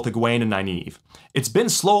growth for both Egwene and Nynaeve. It's been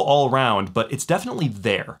slow all around, but it's definitely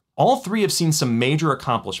there. All three have seen some major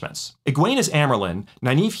accomplishments. Egwene is Amyrlin,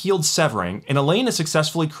 Nynaeve healed Severing, and Elayne has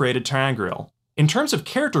successfully created Ter'angreal. In terms of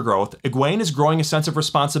character growth, Egwene is growing a sense of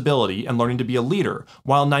responsibility and learning to be a leader,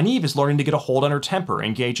 while Nynaeve is learning to get a hold on her temper,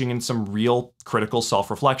 engaging in some real, critical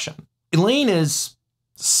self-reflection. Elayne is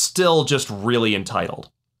still just really entitled.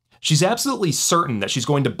 She's absolutely certain that she's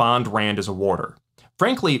going to bond Rand as a warder.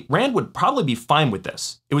 Frankly, Rand would probably be fine with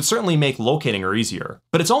this. It would certainly make locating her easier.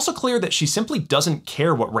 But it's also clear that she simply doesn't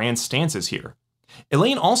care what Rand's stance is here.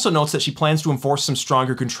 Elayne also notes that she plans to enforce some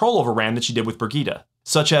stronger control over Rand than she did with Birgitte,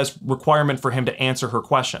 such as requirement for him to answer her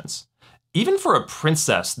questions. Even for a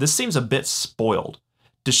princess, this seems a bit spoiled.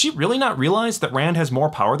 Does she really not realize that Rand has more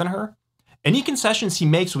power than her? Any concessions he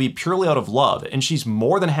makes will be purely out of love, and she's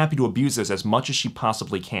more than happy to abuse this as much as she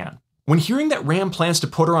possibly can. When hearing that Rand plans to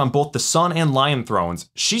put her on both the Sun and Lion thrones,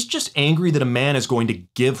 she's just angry that a man is going to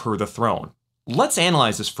give her the throne. Let's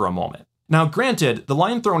analyze this for a moment. Now granted, the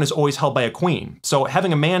Lion throne is always held by a queen, so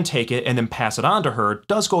having a man take it and then pass it on to her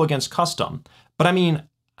does go against custom. But I mean,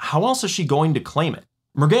 how else is she going to claim it?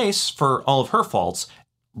 Morghese, for all of her faults,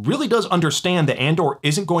 really does understand that Andor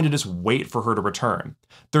isn't going to just wait for her to return.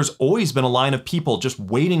 There's always been a line of people just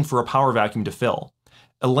waiting for a power vacuum to fill.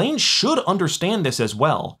 Elayne should understand this as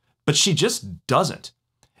well, but she just doesn't.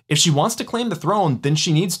 If she wants to claim the throne, then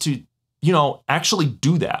she needs to, actually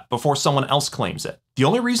do that before someone else claims it. The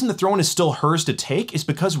only reason the throne is still hers to take is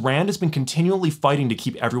because Rand has been continually fighting to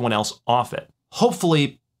keep everyone else off it.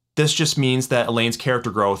 Hopefully, this just means that Elaine's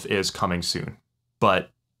character growth is coming soon.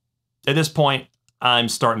 But at this point, I'm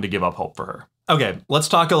starting to give up hope for her. Okay, let's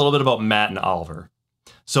talk a little bit about Mat and Oliver.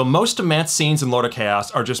 So most of Mat's scenes in Lord of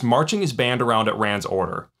Chaos are just marching his band around at Rand's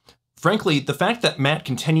order. Frankly, the fact that Mat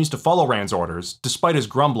continues to follow Rand's orders, despite his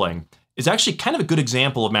grumbling, is actually kind of a good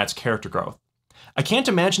example of Mat's character growth. I can't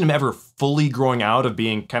imagine him ever fully growing out of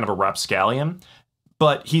being kind of a rapscallion,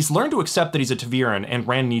 but he's learned to accept that he's a Ta'veren and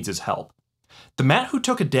Rand needs his help. The Mat who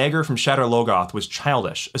took a dagger from Shadar Logoth was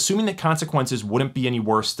childish, assuming that consequences wouldn't be any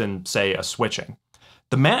worse than, say, a switching.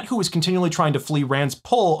 The Mat who was continually trying to flee Rand's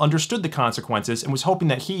pull understood the consequences and was hoping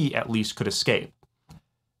that he, at least, could escape.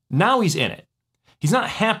 Now he's in it. He's not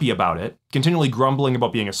happy about it, continually grumbling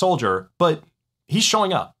about being a soldier, but he's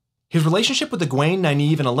showing up. His relationship with Egwene,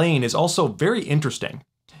 Nynaeve, and Elayne is also very interesting.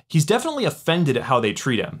 He's definitely offended at how they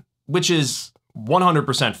treat him, which is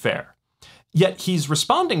 100% fair. Yet he's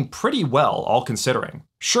responding pretty well, all considering.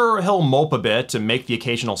 Sure, he'll mope a bit and make the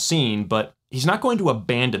occasional scene, but he's not going to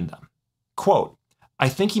abandon them. Quote, "I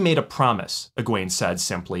think he made a promise," Egwene said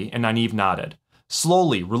simply, and Nynaeve nodded.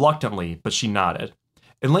 Slowly, reluctantly, but she nodded.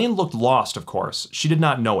 Elayne looked lost, of course. She did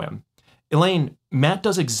not know him. Elayne, Mat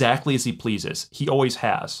does exactly as he pleases. He always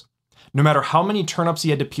has. No matter how many turnips he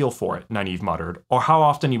had to peel for it, Nynaeve muttered, or how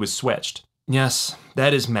often he was switched. Yes,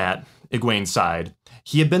 that is Mat, Egwene sighed.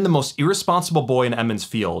 He had been the most irresponsible boy in Emond's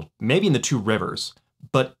Field, maybe in the Two Rivers.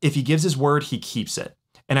 But if he gives his word, he keeps it.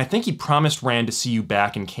 And I think he promised Rand to see you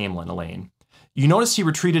back in Caemlyn, Elayne. You notice he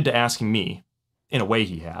retreated to asking me. In a way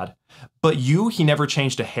he had. But you, he never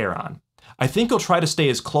changed a hair on. I think he'll try to stay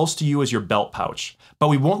as close to you as your belt pouch, but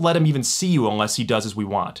we won't let him even see you unless he does as we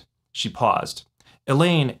want. She paused.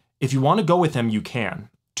 Elayne, if you want to go with him, you can.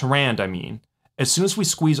 To Rand, I mean. As soon as we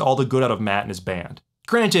squeeze all the good out of Mat and his band.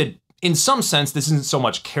 Granted, in some sense, this isn't so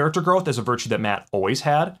much character growth as a virtue that Mat always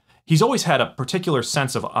had. He's always had a particular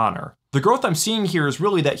sense of honor. The growth I'm seeing here is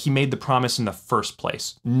really that he made the promise in the first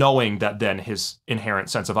place, knowing that then his inherent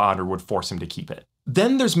sense of honor would force him to keep it.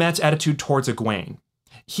 Then there's Mat's attitude towards Egwene.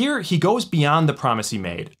 Here, he goes beyond the promise he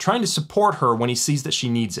made, trying to support her when he sees that she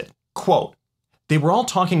needs it. Quote, "They were all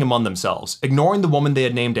talking among themselves, ignoring the woman they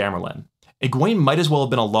had named Amyrlin. Egwene might as well have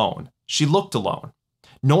been alone. She looked alone.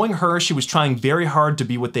 Knowing her, she was trying very hard to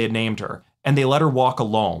be what they had named her, and they let her walk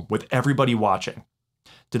alone, with everybody watching.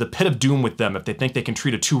 To the pit of doom with them if they think they can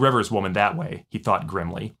treat a Two Rivers woman that way," he thought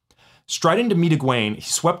grimly. Striding to meet Egwene, he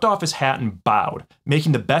swept off his hat and bowed,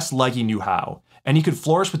 making the best leg he knew how, and he could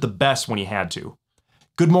flourish with the best when he had to.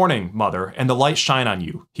 "Good morning, mother, and the light shine on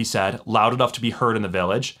you," he said, loud enough to be heard in the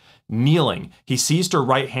village. Kneeling, he seized her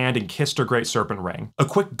right hand and kissed her great serpent ring. A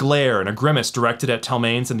quick glare and a grimace directed at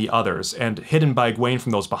Telmaines and the others, and hidden by Egwene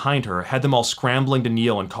from those behind her, had them all scrambling to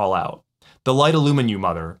kneel and call out, "The light illumine you,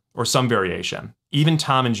 mother," or some variation, even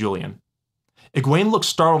Tom and Julian. Egwene looked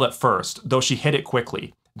startled at first, though she hid it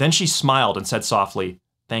quickly. Then she smiled and said softly,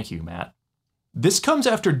 "Thank you, Mat." This comes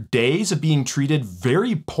after days of being treated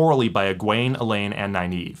very poorly by Egwene, Elayne, and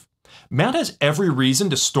Nynaeve. Mat has every reason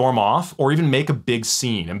to storm off or even make a big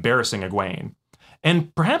scene, embarrassing Egwene.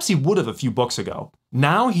 And perhaps he would have a few books ago.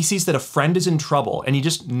 Now he sees that a friend is in trouble and he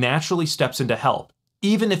just naturally steps in to help,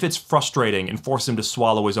 even if it's frustrating and forces him to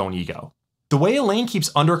swallow his own ego. The way Elayne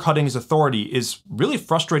keeps undercutting his authority is really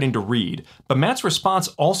frustrating to read, but Mat's response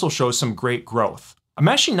also shows some great growth. I'm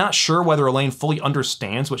actually not sure whether Elayne fully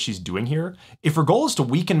understands what she's doing here. If her goal is to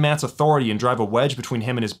weaken Mat's authority and drive a wedge between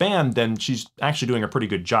him and his band, then she's actually doing a pretty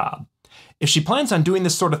good job. If she plans on doing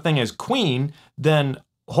this sort of thing as queen, then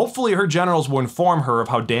hopefully her generals will inform her of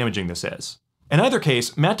how damaging this is. In either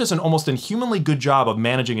case, Mat does an almost inhumanly good job of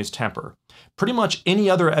managing his temper. Pretty much any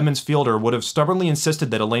other Edmunds Fielder would have stubbornly insisted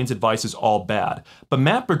that Elaine's advice is all bad, but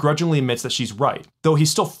Mat begrudgingly admits that she's right, though he's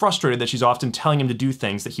still frustrated that she's often telling him to do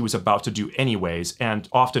things that he was about to do anyways, and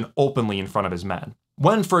often openly in front of his men.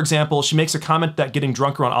 When, for example, she makes a comment that getting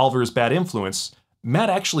drunk around Oliver is bad influence, Mat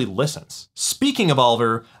actually listens. Speaking of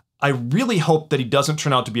Oliver, I really hope that he doesn't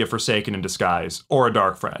turn out to be a Forsaken in disguise, or a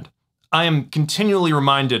Dark Friend. I am continually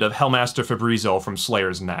reminded of Hellmaster Fabrizio from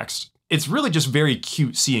Slayer's Next. It's really just very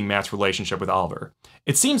cute seeing Mat's relationship with Oliver.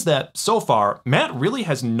 It seems that, so far, Mat really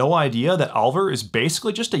has no idea that Oliver is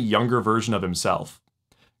basically just a younger version of himself.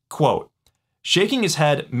 Quote, shaking his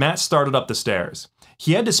head, Mat started up the stairs.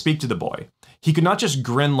 He had to speak to the boy. He could not just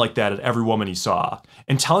grin like that at every woman he saw.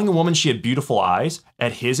 And telling a woman she had beautiful eyes,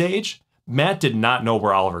 at his age, Mat did not know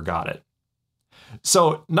where Oliver got it.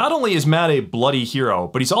 So, not only is Mat a bloody hero,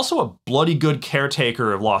 but he's also a bloody good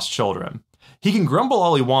caretaker of lost children. He can grumble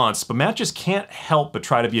all he wants, but Mat just can't help but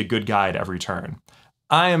try to be a good guy at every turn.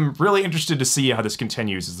 I am really interested to see how this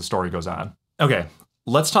continues as the story goes on. Okay,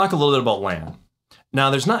 let's talk a little bit about Lan. Now,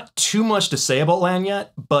 there's not too much to say about Lan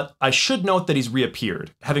yet, but I should note that he's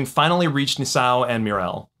reappeared, having finally reached Nisao and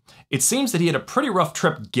Myrelle. It seems that he had a pretty rough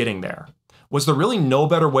trip getting there. Was there really no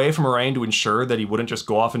better way for Moiraine to ensure that he wouldn't just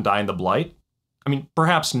go off and die in the Blight? I mean,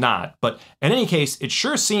 perhaps not, but in any case, it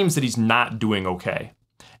sure seems that he's not doing okay.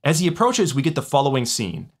 As he approaches, we get the following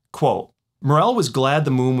scene. Quote, Myrelle was glad the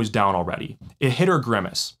moon was down already. It hid her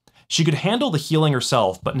grimace. She could handle the healing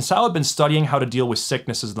herself, but Nisao had been studying how to deal with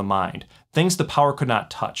sicknesses of the mind, things the power could not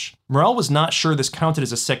touch. Myrelle was not sure this counted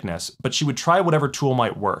as a sickness, but she would try whatever tool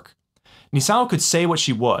might work. Nisao could say what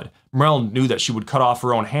she would. Myrelle knew that she would cut off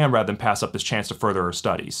her own hand rather than pass up this chance to further her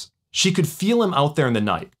studies. She could feel him out there in the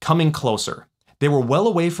night, coming closer. They were well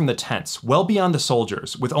away from the tents, well beyond the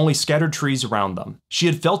soldiers, with only scattered trees around them. She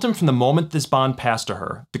had felt him from the moment this bond passed to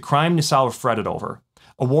her, the crime Nisao fretted over.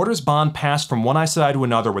 A warder's bond passed from one Aes Sedai to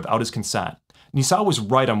another without his consent. Nisao was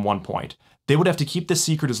right on one point. They would have to keep this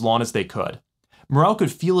secret as long as they could. Myrelle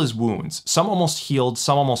could feel his wounds, some almost healed,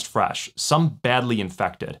 some almost fresh, some badly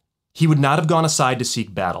infected. He would not have gone aside to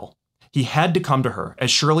seek battle. He had to come to her,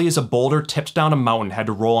 as surely as a boulder tipped down a mountain had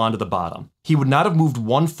to roll onto the bottom. He would not have moved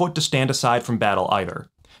 1 foot to stand aside from battle either.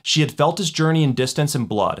 She had felt his journey in distance and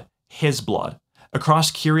blood, his blood,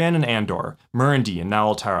 across Kirian and Andor, Murundi and now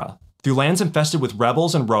Altera, through lands infested with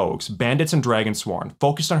rebels and rogues, bandits and dragonsworn,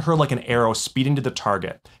 focused on her like an arrow speeding to the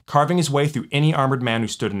target, carving his way through any armored man who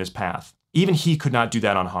stood in his path. Even he could not do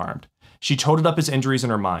that unharmed. She toted up his injuries in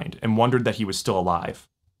her mind and wondered that he was still alive.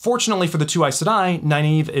 Fortunately for the two Aes Sedai,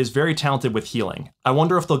 Nynaeve is very talented with healing. I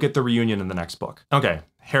wonder if they'll get the reunion in the next book. Okay,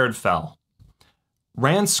 Herid Fel.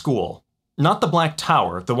 Rand's school, not the Black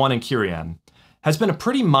Tower, the one in Kirian, has been a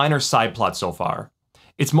pretty minor side plot so far.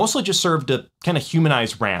 It's mostly just served to kind of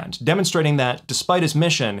humanize Rand, demonstrating that, despite his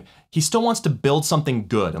mission, he still wants to build something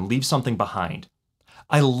good and leave something behind.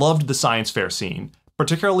 I loved the science fair scene,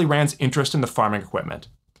 particularly Rand's interest in the farming equipment.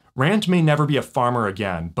 Rand may never be a farmer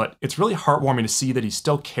again, but it's really heartwarming to see that he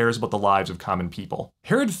still cares about the lives of common people.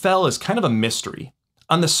 Herid Fel is kind of a mystery.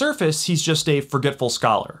 On the surface, he's just a forgetful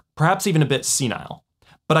scholar, perhaps even a bit senile.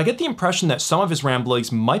 But I get the impression that some of his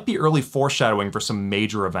ramblings might be early foreshadowing for some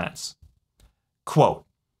major events. Quote,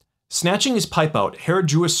 snatching his pipe out, Herid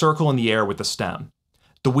drew a circle in the air with the stem.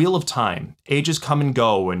 The wheel of time, ages come and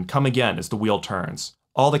go and come again as the wheel turns.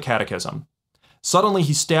 All the catechism. Suddenly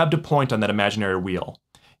he stabbed a point on that imaginary wheel.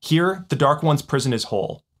 Here, the Dark One's prison is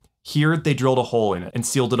whole. Here, they drilled a hole in it and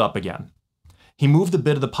sealed it up again. He moved the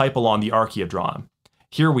bit of the pipe along the arc he had drawn.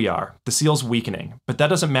 Here we are, the seal's weakening, but that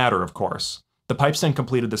doesn't matter, of course. The pipes then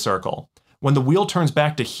completed the circle. When the wheel turns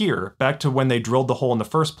back to here, back to when they drilled the hole in the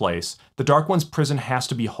first place, the Dark One's prison has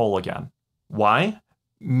to be whole again. Why?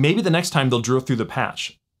 Maybe the next time they'll drill through the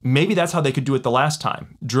patch. Maybe that's how they could do it the last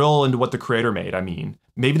time. Drill into what the creator made, I mean.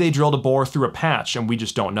 Maybe they drilled a bore through a patch and we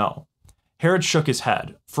just don't know. Herid shook his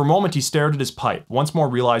head. For a moment he stared at his pipe, once more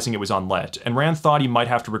realizing it was unlit, and Rand thought he might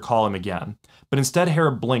have to recall him again. But instead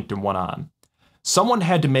Herid blinked and went on. Someone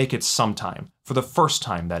had to make it sometime. For the first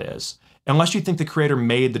time, that is. Unless you think the creator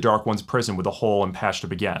made the Dark One's prison with a hole and patched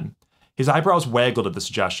up again. His eyebrows waggled at the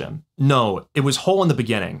suggestion. No, it was whole in the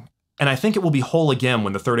beginning. And I think it will be whole again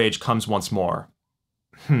when the Third Age comes once more.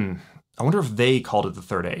 I wonder if they called it the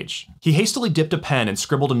Third Age. He hastily dipped a pen and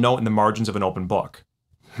scribbled a note in the margins of an open book.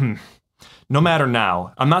 No matter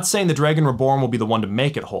now. I'm not saying the Dragon Reborn will be the one to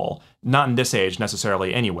make it whole. Not in this age,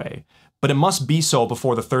 necessarily, anyway. But it must be so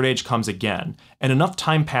before the Third Age comes again, and enough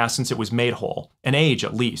time passed since it was made whole, an age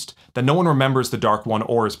at least, that no one remembers the Dark One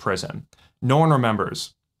or his prison. No one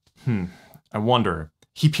remembers. I wonder.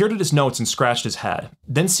 He peered at his notes and scratched his head,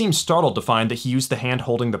 then seemed startled to find that he used the hand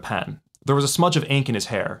holding the pen. There was a smudge of ink in his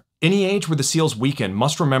hair. Any age where the seals weaken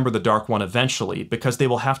must remember the Dark One eventually, because they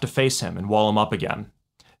will have to face him and wall him up again.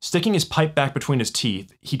 Sticking his pipe back between his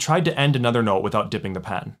teeth, he tried to end another note without dipping the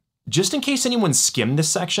pen. Just in case anyone skimmed this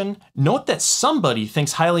section, note that somebody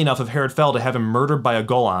thinks highly enough of Herid Fel to have him murdered by a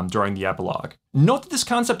golem during the epilogue. Note that this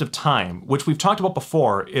concept of time, which we've talked about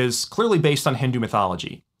before, is clearly based on Hindu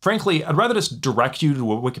mythology. Frankly, I'd rather just direct you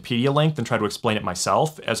to a Wikipedia link than try to explain it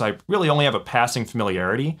myself, as I really only have a passing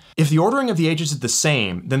familiarity. If the ordering of the ages is the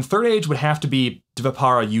same, then Third Age would have to be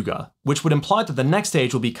Dvapara Yuga, which would imply that the next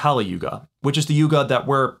age will be Kali Yuga, which is the Yuga that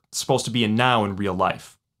we're supposed to be in now in real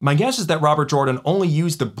life. My guess is that Robert Jordan only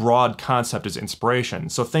used the broad concept as inspiration,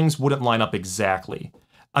 so things wouldn't line up exactly.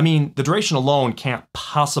 I mean, the duration alone can't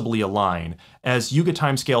possibly align, as Yuga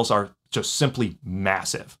timescales are just simply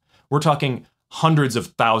massive. We're talking hundreds of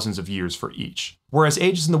thousands of years for each. Whereas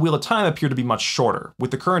ages in the Wheel of Time appear to be much shorter, with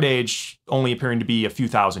the current age only appearing to be a few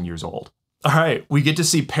thousand years old. Alright, we get to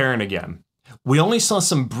see Perrin again. We only saw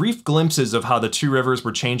some brief glimpses of how the two rivers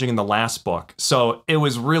were changing in the last book, so it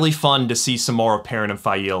was really fun to see some more of Perrin and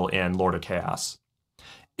Faile in Lord of Chaos.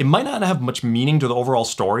 It might not have much meaning to the overall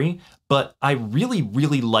story, but I really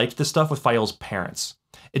liked the stuff with Faile's parents.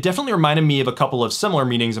 It definitely reminded me of a couple of similar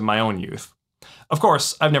meetings in my own youth. Of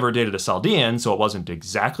course, I've never dated a Chaldean, so it wasn't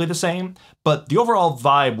exactly the same, but the overall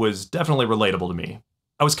vibe was definitely relatable to me.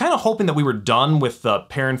 I was kind of hoping that we were done with the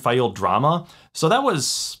Perrin Faile drama, so that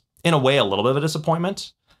was, in a way, a little bit of a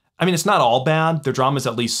disappointment. I mean, it's not all bad. Their drama is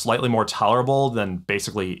at least slightly more tolerable than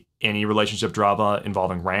basically any relationship drama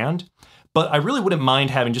involving Rand. But I really wouldn't mind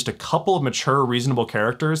having just a couple of mature, reasonable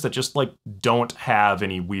characters that just, don't have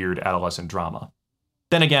any weird adolescent drama.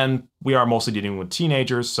 Then again, we are mostly dealing with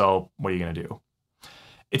teenagers, so what are you gonna do?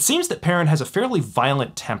 It seems that Perrin has a fairly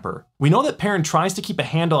violent temper. We know that Perrin tries to keep a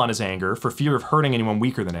handle on his anger for fear of hurting anyone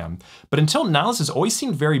weaker than him, but until now this has always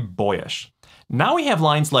seemed very boyish. Now we have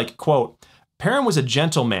lines like, quote, Perrin was a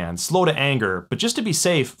gentle man, slow to anger, but just to be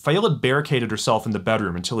safe, Faile had barricaded herself in the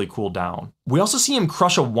bedroom until he cooled down. We also see him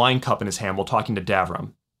crush a wine cup in his hand while talking to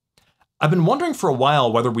Davram. I've been wondering for a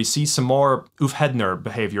while whether we see some more Ufhedner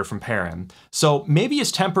behavior from Perrin, so maybe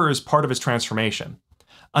his temper is part of his transformation.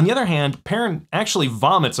 On the other hand, Perrin actually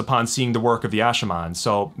vomits upon seeing the work of the Ashaman,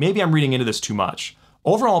 so maybe I'm reading into this too much.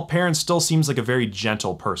 Overall, Perrin still seems like a very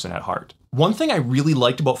gentle person at heart. One thing I really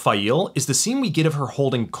liked about Faile is the scene we get of her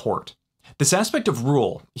holding court. This aspect of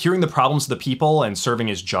rule, hearing the problems of the people and serving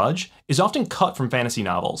as judge, is often cut from fantasy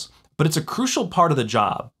novels, but it's a crucial part of the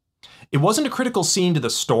job. It wasn't a critical scene to the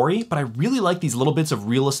story, but I really like these little bits of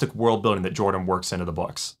realistic world building that Jordan works into the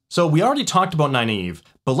books. So we already talked about Nynaeve,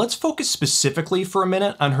 but let's focus specifically for a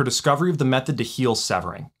minute on her discovery of the method to heal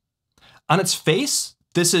severing. On its face,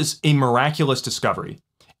 this is a miraculous discovery.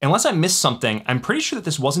 Unless I missed something, I'm pretty sure that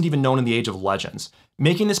this wasn't even known in the Age of Legends,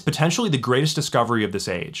 making this potentially the greatest discovery of this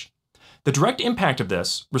age. The direct impact of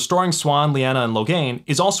this, restoring Siuan, Lyanna, and Logain,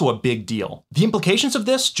 is also a big deal. The implications of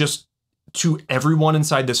this, just to everyone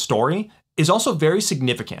inside this story, is also very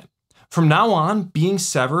significant. From now on, being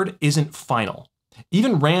severed isn't final.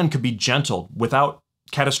 Even Rand could be gentled without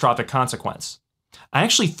catastrophic consequence. I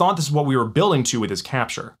actually thought this is what we were building to with his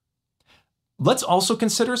capture. Let's also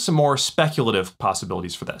consider some more speculative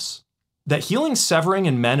possibilities for this. That healing severing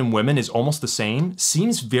in men and women is almost the same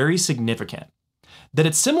seems very significant. That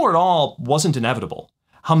it's similar at all wasn't inevitable.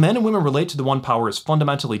 How men and women relate to the One Power is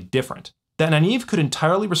fundamentally different. That Nynaeve could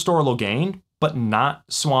entirely restore Logain, but not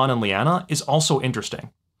Siuan and Lyanna, is also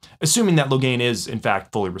interesting. Assuming that Logain is, in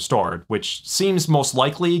fact, fully restored, which seems most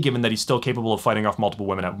likely given that he's still capable of fighting off multiple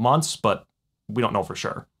women at once, but we don't know for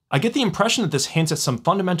sure. I get the impression that this hints at some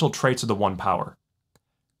fundamental traits of the One Power.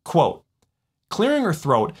 Quote, clearing her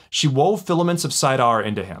throat, she wove filaments of Saidar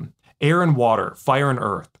into him, air and water, fire and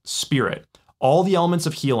earth, spirit, all the elements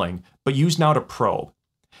of healing, but used now to probe.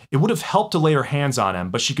 It would have helped to lay her hands on him,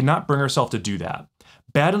 but she could not bring herself to do that.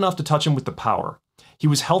 Bad enough to touch him with the power. He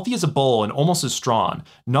was healthy as a bull and almost as strong,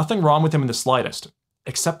 nothing wrong with him in the slightest,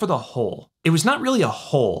 except for the hole. It was not really a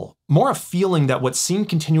hole, more a feeling that what seemed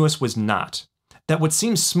continuous was not, that what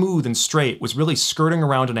seemed smooth and straight was really skirting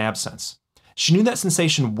around an absence. She knew that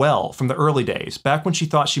sensation well from the early days, back when she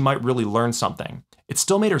thought she might really learn something. It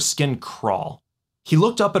still made her skin crawl. He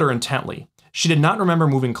looked up at her intently. She did not remember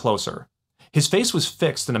moving closer. His face was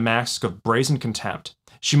fixed in a mask of brazen contempt.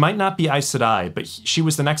 She might not be Aes Sedai, but she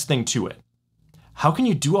was the next thing to it. How can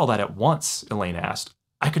you do all that at once? Elayne asked.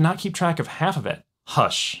 I could not keep track of half of it.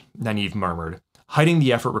 Hush, Nynaeve murmured. Hiding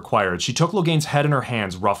the effort required, she took Loghain's head in her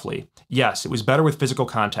hands roughly. Yes, it was better with physical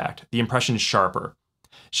contact, the impression sharper.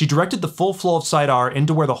 She directed the full flow of Saidar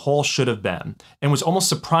into where the hole should have been, and was almost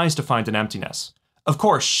surprised to find an emptiness. Of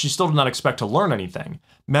course, she still did not expect to learn anything.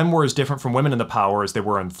 Men were as different from women in the power as they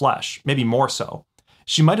were in flesh, maybe more so.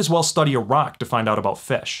 She might as well study a rock to find out about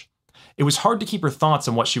fish. It was hard to keep her thoughts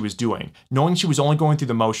on what she was doing, knowing she was only going through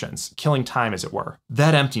the motions, killing time as it were.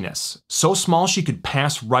 That emptiness, so small she could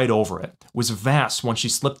pass right over it, was vast once she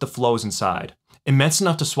slipped the flows inside. Immense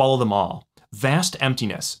enough to swallow them all. Vast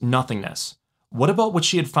emptiness, nothingness. What about what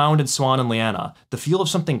she had found in Siuan and Lyanna, the feel of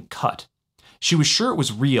something cut? She was sure it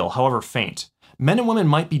was real, however faint. Men and women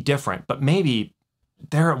might be different, but maybe...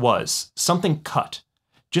 There it was, something cut.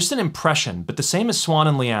 Just an impression, but the same as Siuan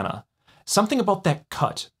and Lyanna. Something about that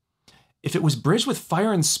cut. If it was bridged with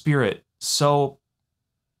fire and spirit, so...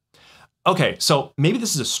 Okay, so maybe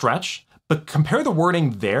this is a stretch, but compare the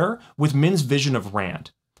wording there with Min's vision of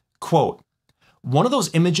Rand. Quote, one of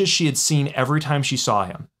those images she had seen every time she saw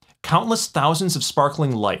him. Countless thousands of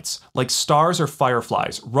sparkling lights, like stars or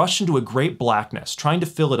fireflies, rushed into a great blackness, trying to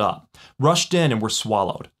fill it up, rushed in and were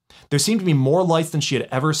swallowed. There seemed to be more lights than she had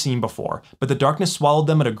ever seen before, but the darkness swallowed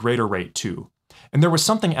them at a greater rate too. And there was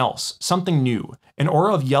something else, something new, an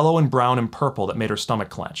aura of yellow and brown and purple that made her stomach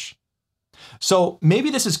clench. So maybe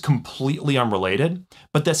this is completely unrelated,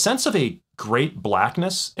 but the sense of a great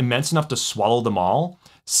blackness, immense enough to swallow them all,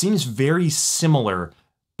 seems very similar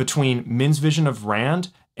between Min's vision of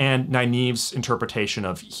Rand and Nynaeve's interpretation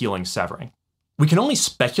of healing severing. We can only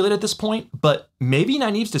speculate at this point, but maybe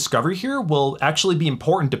Nynaeve's discovery here will actually be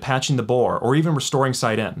important to patching the bore or even restoring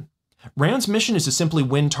Saidin. Rand's mission is to simply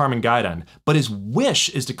win Tarmangaiden, but his wish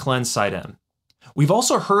is to cleanse Saidin. We've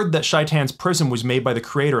also heard that Shaitan's prism was made by the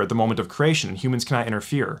creator at the moment of creation and humans cannot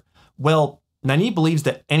interfere. Well, Nynaeve believes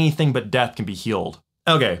that anything but death can be healed.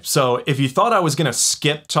 Okay, so if you thought I was gonna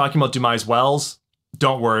skip talking about Dumai's wells,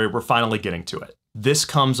 don't worry, we're finally getting to it. This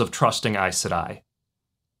comes of trusting Aes Sedai.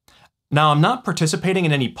 Now, I'm not participating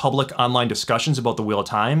in any public online discussions about the Wheel of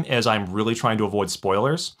Time, as I'm really trying to avoid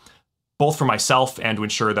spoilers, both for myself and to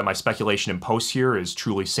ensure that my speculation in posts here is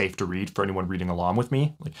truly safe to read for anyone reading along with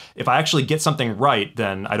me. Like, if I actually get something right,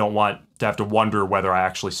 then I don't want to have to wonder whether I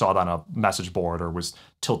actually saw it on a message board or was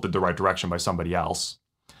tilted the right direction by somebody else.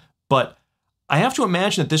 But I have to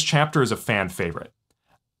imagine that this chapter is a fan favorite.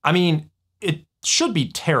 I mean, it should be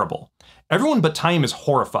terrible. Everyone but Taim is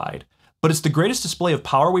horrified, but it's the greatest display of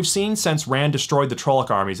power we've seen since Rand destroyed the Trolloc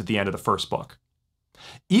armies at the end of the first book.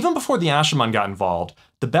 Even before the Ashaman got involved,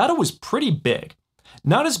 the battle was pretty big.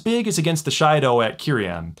 Not as big as against the Shaido at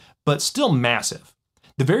Kiriam, but still massive.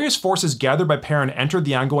 The various forces gathered by Perrin entered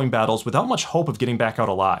the ongoing battles without much hope of getting back out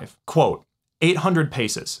alive. Quote, 800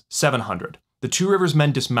 paces, 700. The Two Rivers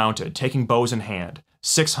men dismounted, taking bows in hand.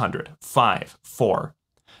 600, 5, 4.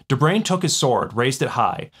 Dobrain took his sword, raised it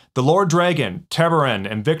high. The Lord Dragon, Teberin,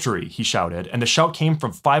 and victory, he shouted, and the shout came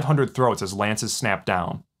from 500 throats as lances snapped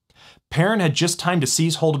down. Perrin had just time to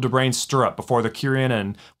seize hold of Dobrain's stirrup before the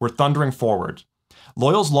Kirianen were thundering forward.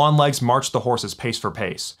 Loyal's long legs marched the horses pace for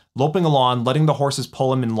pace. Loping along, letting the horses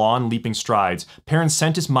pull him in long, leaping strides, Perrin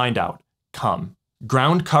sent his mind out. Come.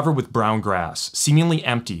 Ground covered with brown grass, seemingly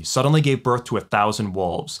empty, suddenly gave birth to 1,000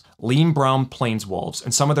 wolves, lean brown plains wolves,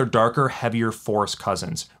 and some of their darker, heavier forest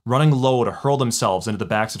cousins, running low to hurl themselves into the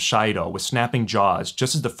backs of Shaido with snapping jaws,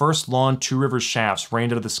 just as the first long Two Rivers shafts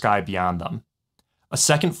rained out of the sky beyond them. A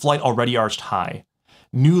second flight already arched high.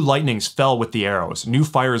 New lightnings fell with the arrows, new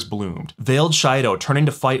fires bloomed. Veiled Shaido, turning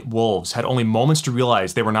to fight wolves, had only moments to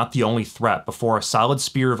realize they were not the only threat before a solid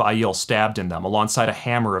spear of Aiel stabbed in them alongside a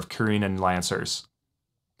hammer of Kirianen lancers.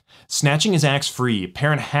 Snatching his axe free,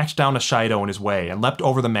 Perrin hacked down a Shaido in his way and leapt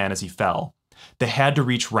over the man as he fell. They had to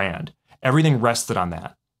reach Rand. Everything rested on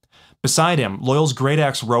that. Beside him, Loyal's great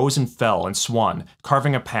axe rose and fell and swung,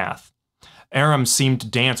 carving a path. Aram seemed to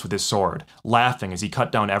dance with his sword, laughing as he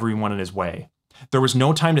cut down everyone in his way. There was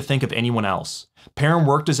no time to think of anyone else. Perrin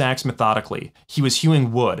worked his axe methodically. He was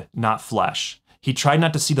hewing wood, not flesh. He tried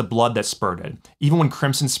not to see the blood that spurted, even when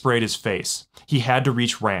crimson sprayed his face. He had to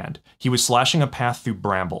reach Rand. He was slashing a path through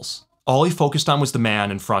brambles. All he focused on was the man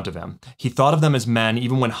in front of him. He thought of them as men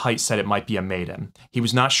even when height said it might be a maiden. He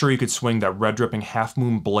was not sure he could swing that red-dripping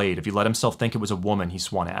half-moon blade if he let himself think it was a woman he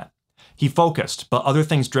swung at. He focused, but other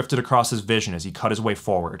things drifted across his vision as he cut his way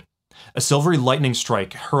forward. A silvery lightning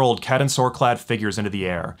strike hurled Cadensor-clad figures into the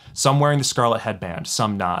air, some wearing the scarlet headband,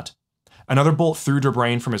 some not. Another bolt threw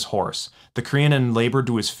Derbrain from his horse. The Crianan labored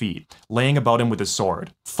to his feet, laying about him with his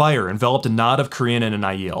sword. Fire enveloped a knot of Crianan and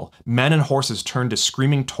Aiel. Men and horses turned to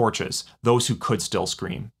screaming torches, those who could still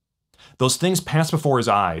scream. Those things passed before his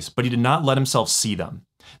eyes, but he did not let himself see them.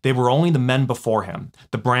 They were only the men before him,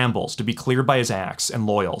 the brambles to be cleared by his axe and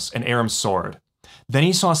Loyal's and Aram's sword. Then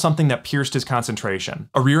he saw something that pierced his concentration.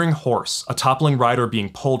 A rearing horse, a toppling rider being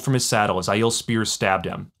pulled from his saddle as Aiel's spears stabbed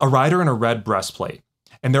him. A rider in a red breastplate.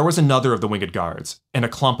 And there was another of the winged guards, and a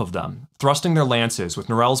clump of them, thrusting their lances with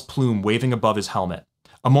Norel's plume waving above his helmet.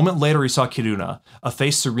 A moment later he saw Kiruna, a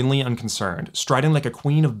face serenely unconcerned, striding like a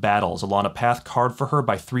queen of battles along a path carved for her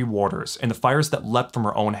by 3 warders, and the fires that leapt from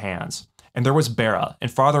her own hands. And there was Bera,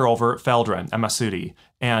 and farther over, Feldrin and Masudi,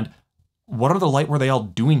 and what under the light were they all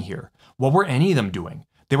doing here? What were any of them doing?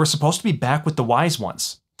 They were supposed to be back with the Wise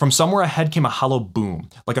Ones. From somewhere ahead came a hollow boom,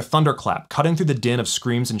 like a thunderclap, cutting through the din of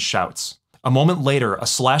screams and shouts. A moment later, a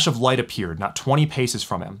slash of light appeared not 20 paces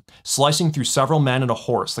from him, slicing through several men and a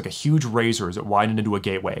horse like a huge razor as it widened into a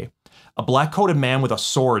gateway. A black-coated man with a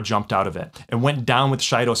sword jumped out of it and went down with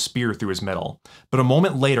Shaido's spear through his middle. But a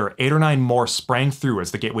moment later, 8 or 9 more sprang through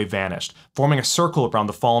as the gateway vanished, forming a circle around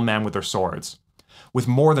the fallen man with their swords. With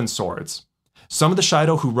more than swords. Some of the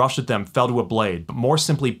Shaido who rushed at them fell to a blade, but more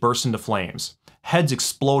simply burst into flames. Heads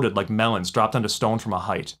exploded like melons dropped onto stone from a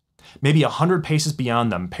height. Maybe 100 paces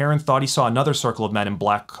beyond them, Perrin thought he saw another circle of men in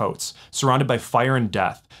black coats, surrounded by fire and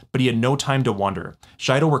death, but he had no time to wonder.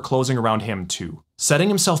 Shaido were closing around him too. Setting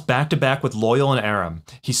himself back to back with Loyal and Aram,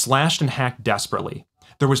 he slashed and hacked desperately.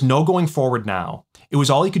 There was no going forward now. It was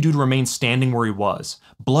all he could do to remain standing where he was.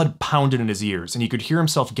 Blood pounded in his ears, and he could hear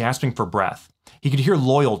himself gasping for breath. He could hear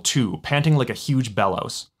Loyal, too, panting like a huge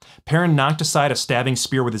bellows. Perrin knocked aside a stabbing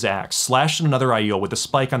spear with his axe, slashed at another Aiel with a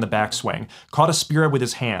spike on the backswing, caught a spearhead with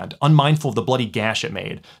his hand, unmindful of the bloody gash it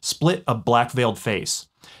made, split a black-veiled face.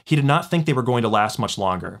 He did not think they were going to last much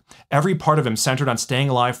longer. Every part of him centered on staying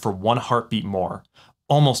alive for 1 heartbeat more.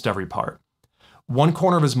 Almost every part. One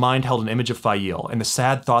corner of his mind held an image of Faile, and the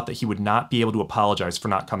sad thought that he would not be able to apologize for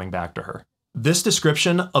not coming back to her. This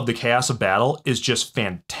description of the chaos of battle is just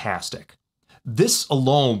fantastic. This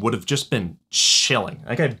alone would have just been chilling.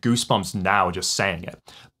 I have goosebumps now just saying it.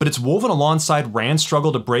 But it's woven alongside Rand's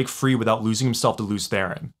struggle to break free without losing himself to Lews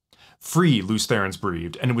Therin. Free, Lews Therin's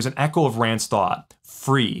breathed, and it was an echo of Rand's thought.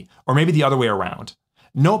 Free, or maybe the other way around.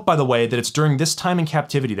 Note, by the way, that it's during this time in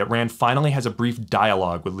captivity that Rand finally has a brief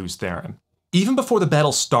dialogue with Lews Therin. Even before the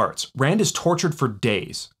battle starts, Rand is tortured for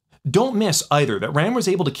days. Don't miss either that Rand was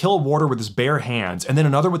able to kill a warder with his bare hands and then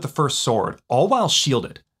another with the first sword, all while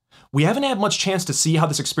shielded. We haven't had much chance to see how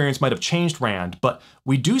this experience might have changed Rand, but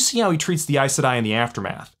we do see how he treats the Aes Sedai in the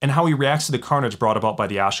aftermath, and how he reacts to the carnage brought about by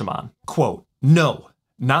the Ashaman. Quote, "No,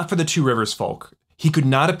 not for the Two Rivers folk. He could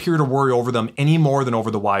not appear to worry over them any more than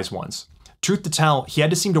over the Wise Ones. Truth to tell, he had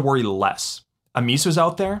to seem to worry less. Amis was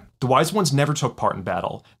out there. The Wise Ones never took part in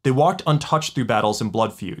battle. They walked untouched through battles and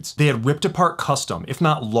blood feuds. They had ripped apart custom, if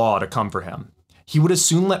not law, to come for him. He would as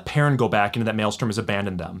soon let Perrin go back into that maelstrom as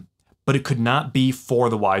abandon them. But it could not be for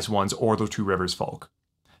the Wise Ones or the Two Rivers folk.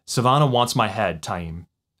 Savannah wants my head, Taim.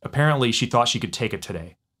 Apparently, she thought she could take it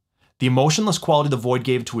today." The emotionless quality the void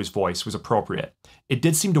gave to his voice was appropriate. It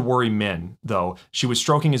did seem to worry Min, though. She was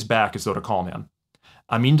stroking his back as though to calm him.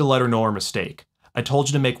 "I mean to let her know her mistake. I told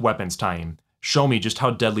you to make weapons, Taim. Show me just how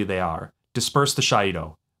deadly they are. Disperse the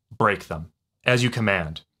Shaido. Break them. As you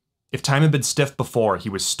command." If time had been stiff before, he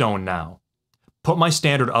was stone now. "Put my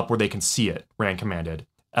standard up where they can see it," Rand commanded.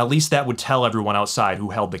 At least that would tell everyone outside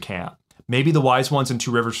who held the camp. Maybe the Wise Ones and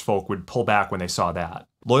Two Rivers folk would pull back when they saw that.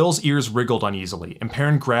 Loyal's ears wriggled uneasily, and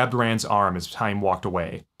Perrin grabbed Rand's arm as Taim walked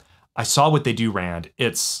away. "I saw what they do, Rand.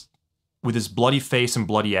 It's..." With his bloody face and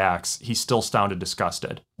bloody axe, he still sounded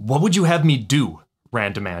disgusted. "What would you have me do?"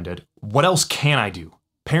 Rand demanded. "What else can I do?"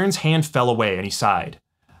 Perrin's hand fell away, and he sighed.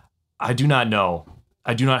 "I do not know.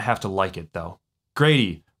 I do not have to like it, though."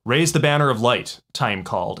 "Grady, raise the banner of light," Taim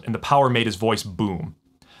called, and the power made his voice boom.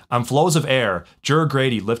 On flows of air, Jur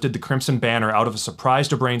Grady lifted the crimson banner out of a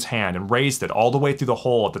surprised Obraine's hand and raised it all the way through the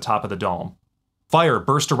hole at the top of the dome. Fire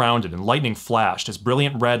burst around it and lightning flashed as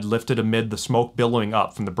brilliant red lifted amid the smoke billowing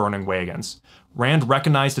up from the burning wagons. Rand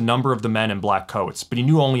recognized a number of the men in black coats, but he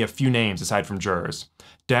knew only a few names aside from Jur's.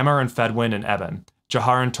 Damar and Fedwin and Evan,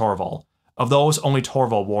 Jahar and Torval. Of those, only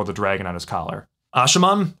Torval wore the dragon on his collar.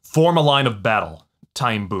 Ashaman, form a line of battle,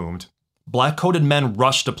 Taim boomed. Black-coated men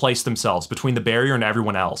rushed to place themselves between the barrier and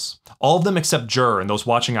everyone else. All of them except Jur and those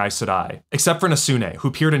watching Aes Sedai. Except for Nasune,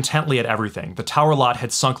 who peered intently at everything, the tower lot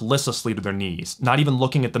had sunk listlessly to their knees, not even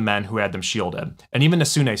looking at the men who had them shielded, and even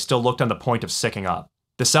Nasune still looked on the point of sicking up.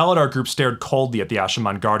 The Saladar group stared coldly at the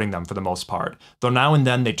Ashaman guarding them for the most part, though now and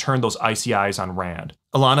then they turned those icy eyes on Rand.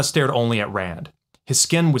 Alanna stared only at Rand. His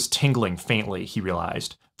skin was tingling faintly, he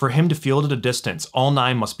realized. For him to feel it at a distance, all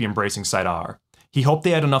 9 must be embracing Saidar. He hoped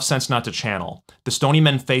they had enough sense not to channel. The stony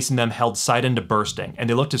men facing them held Sidon to bursting, and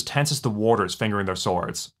they looked as tense as the warders fingering their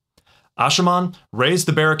swords. Ashaman, raise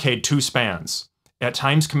the barricade 2 spans. At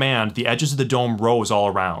Taim's command, the edges of the dome rose all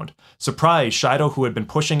around. Surprised, Shaido, who had been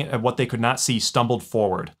pushing at what they could not see, stumbled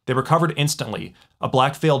forward. They recovered instantly, a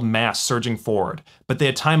black-veiled mass surging forward, but they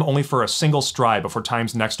had time only for a single stride before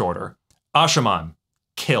Taim's next order. Ashaman,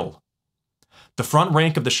 kill. The front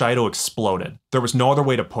rank of the Shaido exploded. There was no other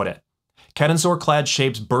way to put it. Kedensor-clad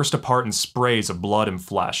shapes burst apart in sprays of blood and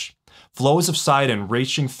flesh. Flows of Sidon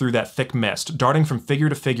racing through that thick mist, darting from figure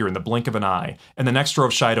to figure in the blink of an eye, and the next row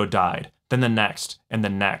of Shaido died, then the next, and the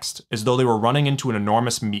next, as though they were running into an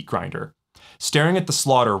enormous meat grinder. Staring at the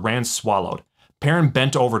slaughter, Rand swallowed. Perrin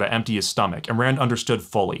bent over to empty his stomach, and Rand understood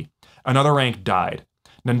fully. Another rank died.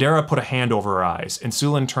 Nandera put a hand over her eyes, and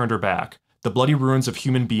Sulin turned her back. The bloody ruins of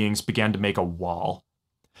human beings began to make a wall.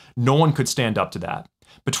 No one could stand up to that.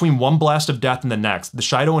 Between one blast of death and the next, the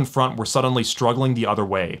Shaido in front were suddenly struggling the other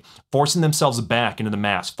way, forcing themselves back into the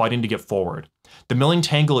mass, fighting to get forward. The milling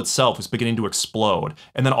tangle itself was beginning to explode,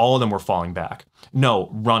 and then all of them were falling back. No,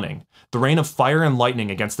 running. The rain of fire and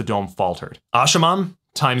lightning against the dome faltered. Ashaman,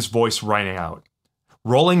 Taim's voice rang out.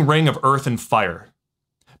 Rolling ring of earth and fire.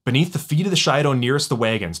 Beneath the feet of the Shaido nearest the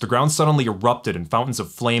wagons, the ground suddenly erupted in fountains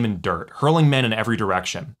of flame and dirt, hurling men in every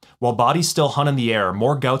direction. While bodies still hung in the air,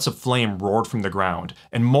 more gouts of flame roared from the ground,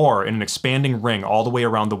 and more in an expanding ring all the way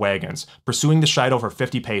around the wagons, pursuing the Shaido for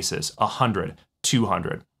 50 paces, 100,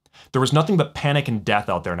 200. There was nothing but panic and death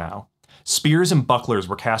out there now. Spears and bucklers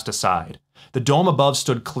were cast aside. The dome above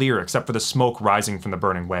stood clear except for the smoke rising from the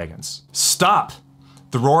burning wagons. Stop!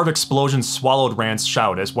 The roar of explosions swallowed Rand's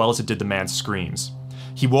shout as well as it did the man's screams.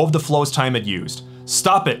 He wove the flows Taim had used.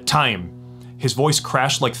 Stop it, Taim! His voice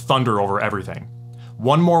crashed like thunder over everything.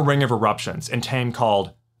 One more ring of eruptions, and Taim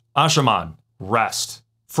called, Ashaman, rest.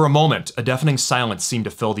 For a moment, a deafening silence seemed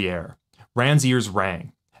to fill the air. Rand's ears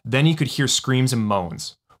rang. Then he could hear screams and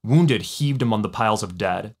moans. Wounded heaved among the piles of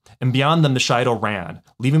dead, and beyond them the Shaido ran,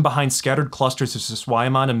 leaving behind scattered clusters of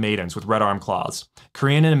Siswayaman and maidens with red arm cloths,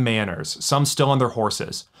 Korean and Mayanners, some still on their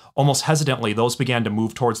horses. Almost hesitantly, those began to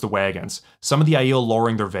move towards the wagons, some of the Aiel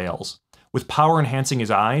lowering their veils. With power enhancing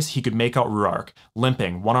his eyes, he could make out Ruark,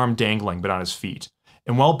 limping, one arm dangling but on his feet.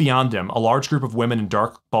 And well beyond him, a large group of women in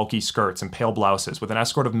dark, bulky skirts and pale blouses, with an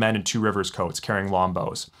escort of men in Two Rivers coats carrying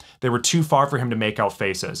longbows. They were too far for him to make out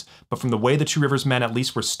faces, but from the way the Two Rivers men at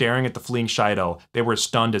least were staring at the fleeing Shaido, they were as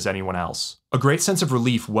stunned as anyone else. A great sense of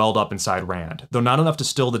relief welled up inside Rand, though not enough to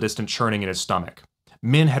still the distant churning in his stomach.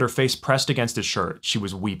 Min had her face pressed against his shirt. She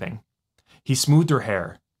was weeping. He smoothed her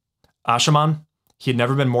hair. Ashaman? He had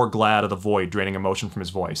never been more glad of the void draining emotion from his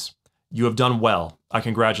voice. You have done well. I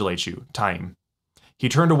congratulate you, Taim. He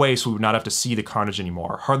turned away so he would not have to see the carnage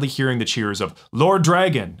anymore, hardly hearing the cheers of Lord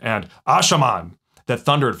Dragon and Ashaman that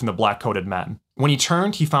thundered from the black-coated men. When he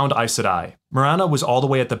turned, he found Aes Sedai. Marana was all the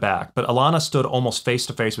way at the back, but Alanna stood almost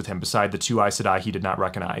face-to-face with him beside the 2 Aes Sedai he did not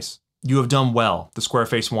recognize. You have done well, the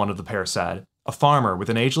square-faced one of the pair said. A farmer with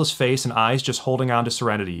an ageless face and eyes just holding on to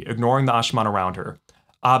serenity, ignoring the Ashman around her.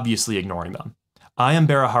 Obviously ignoring them. I am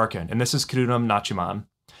Bera Harkin, and this is Kadunam Nachiman.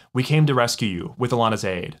 We came to rescue you, with Alanna's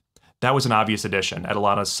aid. That was an obvious addition, at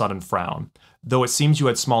Alanna's sudden frown. Though it seems you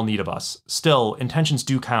had small need of us. Still, intentions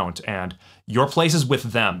do count, and your place is with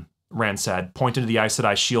them, Rand said, pointing to the Aes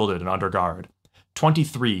Sedai shielded and under guard.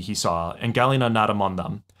 23, he saw, and Galina not among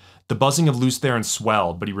them. The buzzing of Luce Theron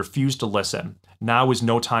swelled, but he refused to listen. Now was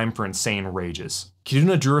no time for insane rages.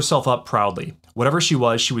 Kaduna drew herself up proudly. Whatever she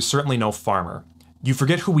was certainly no farmer. You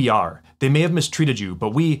forget who we are. They may have mistreated you,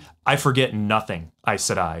 but I forget nothing, Aes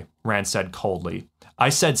Sedai, Rand said coldly. I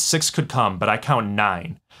said 6 could come, but I count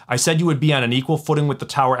 9. I said you would be on an equal footing with the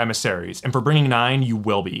Tower emissaries, and for bringing 9, you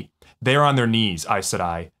will be. They are on their knees, Aes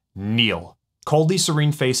Sedai. Kneel. Coldly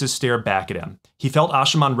serene faces stared back at him. He felt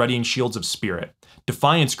Ashaman readying shields of spirit.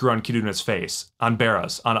 Defiance grew on Kiruna's face, on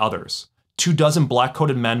Bera's, on others. 24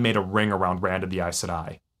 black-coated men made a ring around Rand of the Aes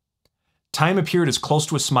Sedai. Time appeared as close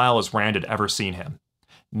to a smile as Rand had ever seen him.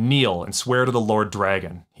 "Kneel and swear to the Lord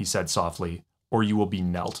Dragon," he said softly, "or you will be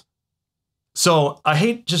knelt." So, I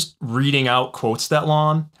hate just reading out quotes that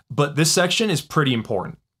long, but this section is pretty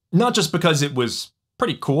important. Not just because it was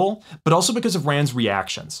pretty cool, but also because of Rand's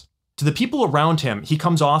reactions. To the people around him, he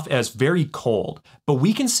comes off as very cold, but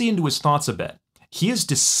we can see into his thoughts a bit. He is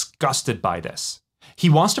disgusted by this. He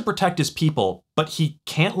wants to protect his people, but he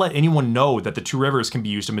can't let anyone know that the Two Rivers can be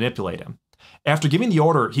used to manipulate him. After giving the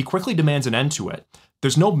order, he quickly demands an end to it.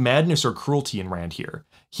 There's no madness or cruelty in Rand here.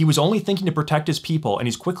 He was only thinking to protect his people, and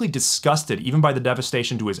he's quickly disgusted even by the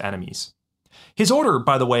devastation to his enemies. His order,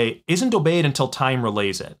 by the way, isn't obeyed until Time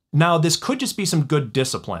relays it. Now, this could just be some good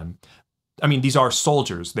discipline. I mean, these are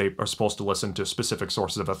soldiers. They are supposed to listen to specific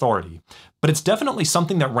sources of authority. But it's definitely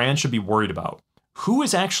something that Rand should be worried about. Who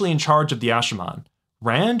is actually in charge of the Ashaman?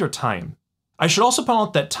 Rand or Time? I should also point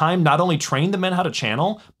out that Time not only trained the men how to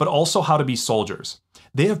channel, but also how to be soldiers.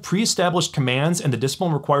 They have pre-established commands and the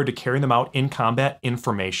discipline required to carry them out in combat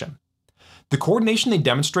information. The coordination they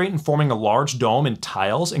demonstrate in forming a large dome in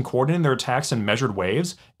tiles and coordinating their attacks in measured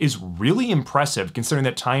waves is really impressive considering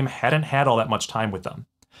that Time hadn't had all that much time with them.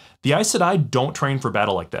 The Aes Sedai don't train for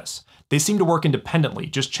battle like this. They seem to work independently,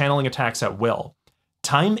 just channeling attacks at will.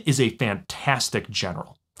 Time is a fantastic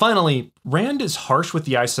general. Finally, Rand is harsh with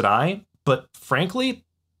the Aes Sedai, but frankly,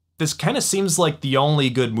 this kind of seems like the only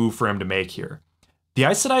good move for him to make here. The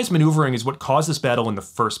Aes Sedai's maneuvering is what caused this battle in the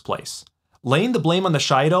first place. Laying the blame on the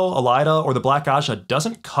Shaido, Elaida, or the Black Ajah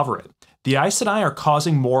doesn't cover it. The Aes Sedai are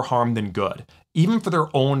causing more harm than good, even for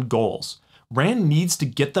their own goals. Rand needs to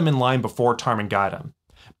get them in line before Tarmin guide him.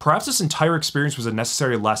 Perhaps this entire experience was a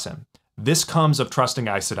necessary lesson. This comes of trusting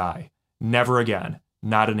Aes Sedai. Never again.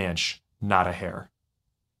 Not an inch. Not a hair.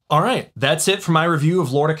 Alright, that's it for my review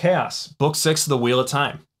of Lord of Chaos, Book 6 of the Wheel of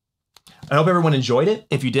Time. I hope everyone enjoyed it.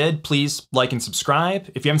 If you did, please like and subscribe.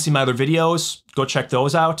 If you haven't seen my other videos, go check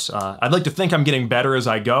those out. I'd like to think I'm getting better as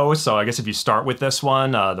I go, so I guess if you start with this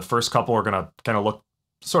one, the first couple are gonna kind of look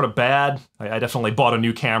sort of bad. I definitely bought a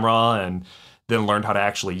new camera and then learned how to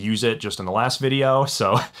actually use it just in the last video,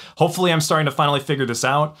 so hopefully I'm starting to finally figure this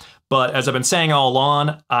out. But as I've been saying all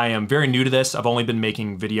along, I am very new to this. I've only been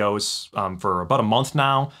making videos for about a month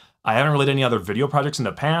now. I haven't really done any other video projects in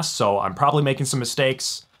the past, so I'm probably making some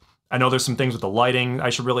mistakes. I know there's some things with the lighting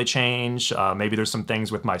I should really change. Maybe there's some things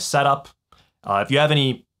with my setup. If you have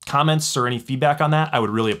any comments or any feedback on that, I would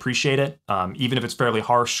really appreciate it. Even if it's fairly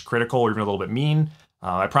harsh, critical, or even a little bit mean.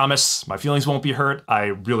 I promise my feelings won't be hurt. I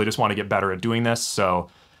really just want to get better at doing this, so,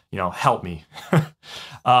 you know, help me.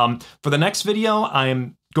 For the next video,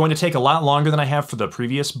 I'm going to take a lot longer than I have for the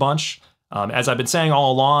previous bunch. As I've been saying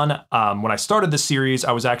all along, when I started this series,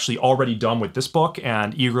 I was actually already done with this book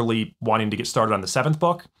and eagerly wanting to get started on the 7th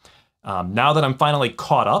book. Now that I'm finally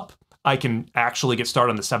caught up, I can actually get started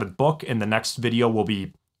on the 7th book, and the next video will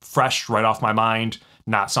be fresh right off my mind,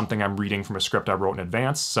 not something I'm reading from a script I wrote in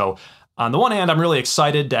advance. So on the one hand, I'm really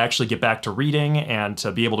excited to actually get back to reading and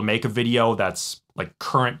to be able to make a video that's like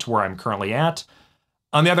current to where I'm currently at.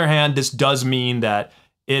 On the other hand, this does mean that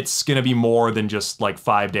it's gonna be more than just like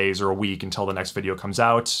 5 days or a week until the next video comes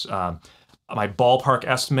out. My ballpark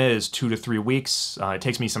estimate is 2 to 3 weeks. It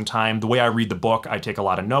takes me some time. The way I read the book, I take a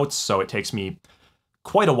lot of notes, so it takes me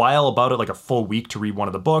quite a while, about it like a full week to read one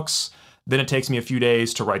of the books. Then it takes me a few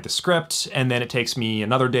days to write the script, and then it takes me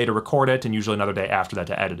another day to record it, and usually another day after that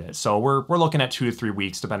to edit it. So we're looking at 2 to 3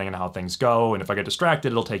 weeks, depending on how things go, and if I get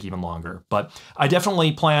distracted, it'll take even longer. But I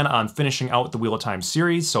definitely plan on finishing out the Wheel of Time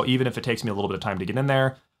series, so even if it takes me a little bit of time to get in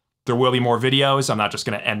there, there will be more videos. I'm not just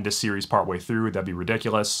going to end this series partway through. That'd be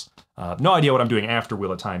ridiculous. No idea what I'm doing after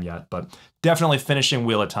Wheel of Time yet, but definitely finishing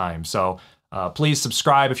Wheel of Time. So please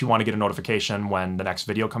subscribe if you want to get a notification when the next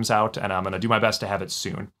video comes out, and I'm going to do my best to have it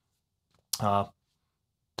soon. I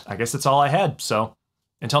guess that's all I had, so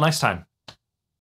until next time.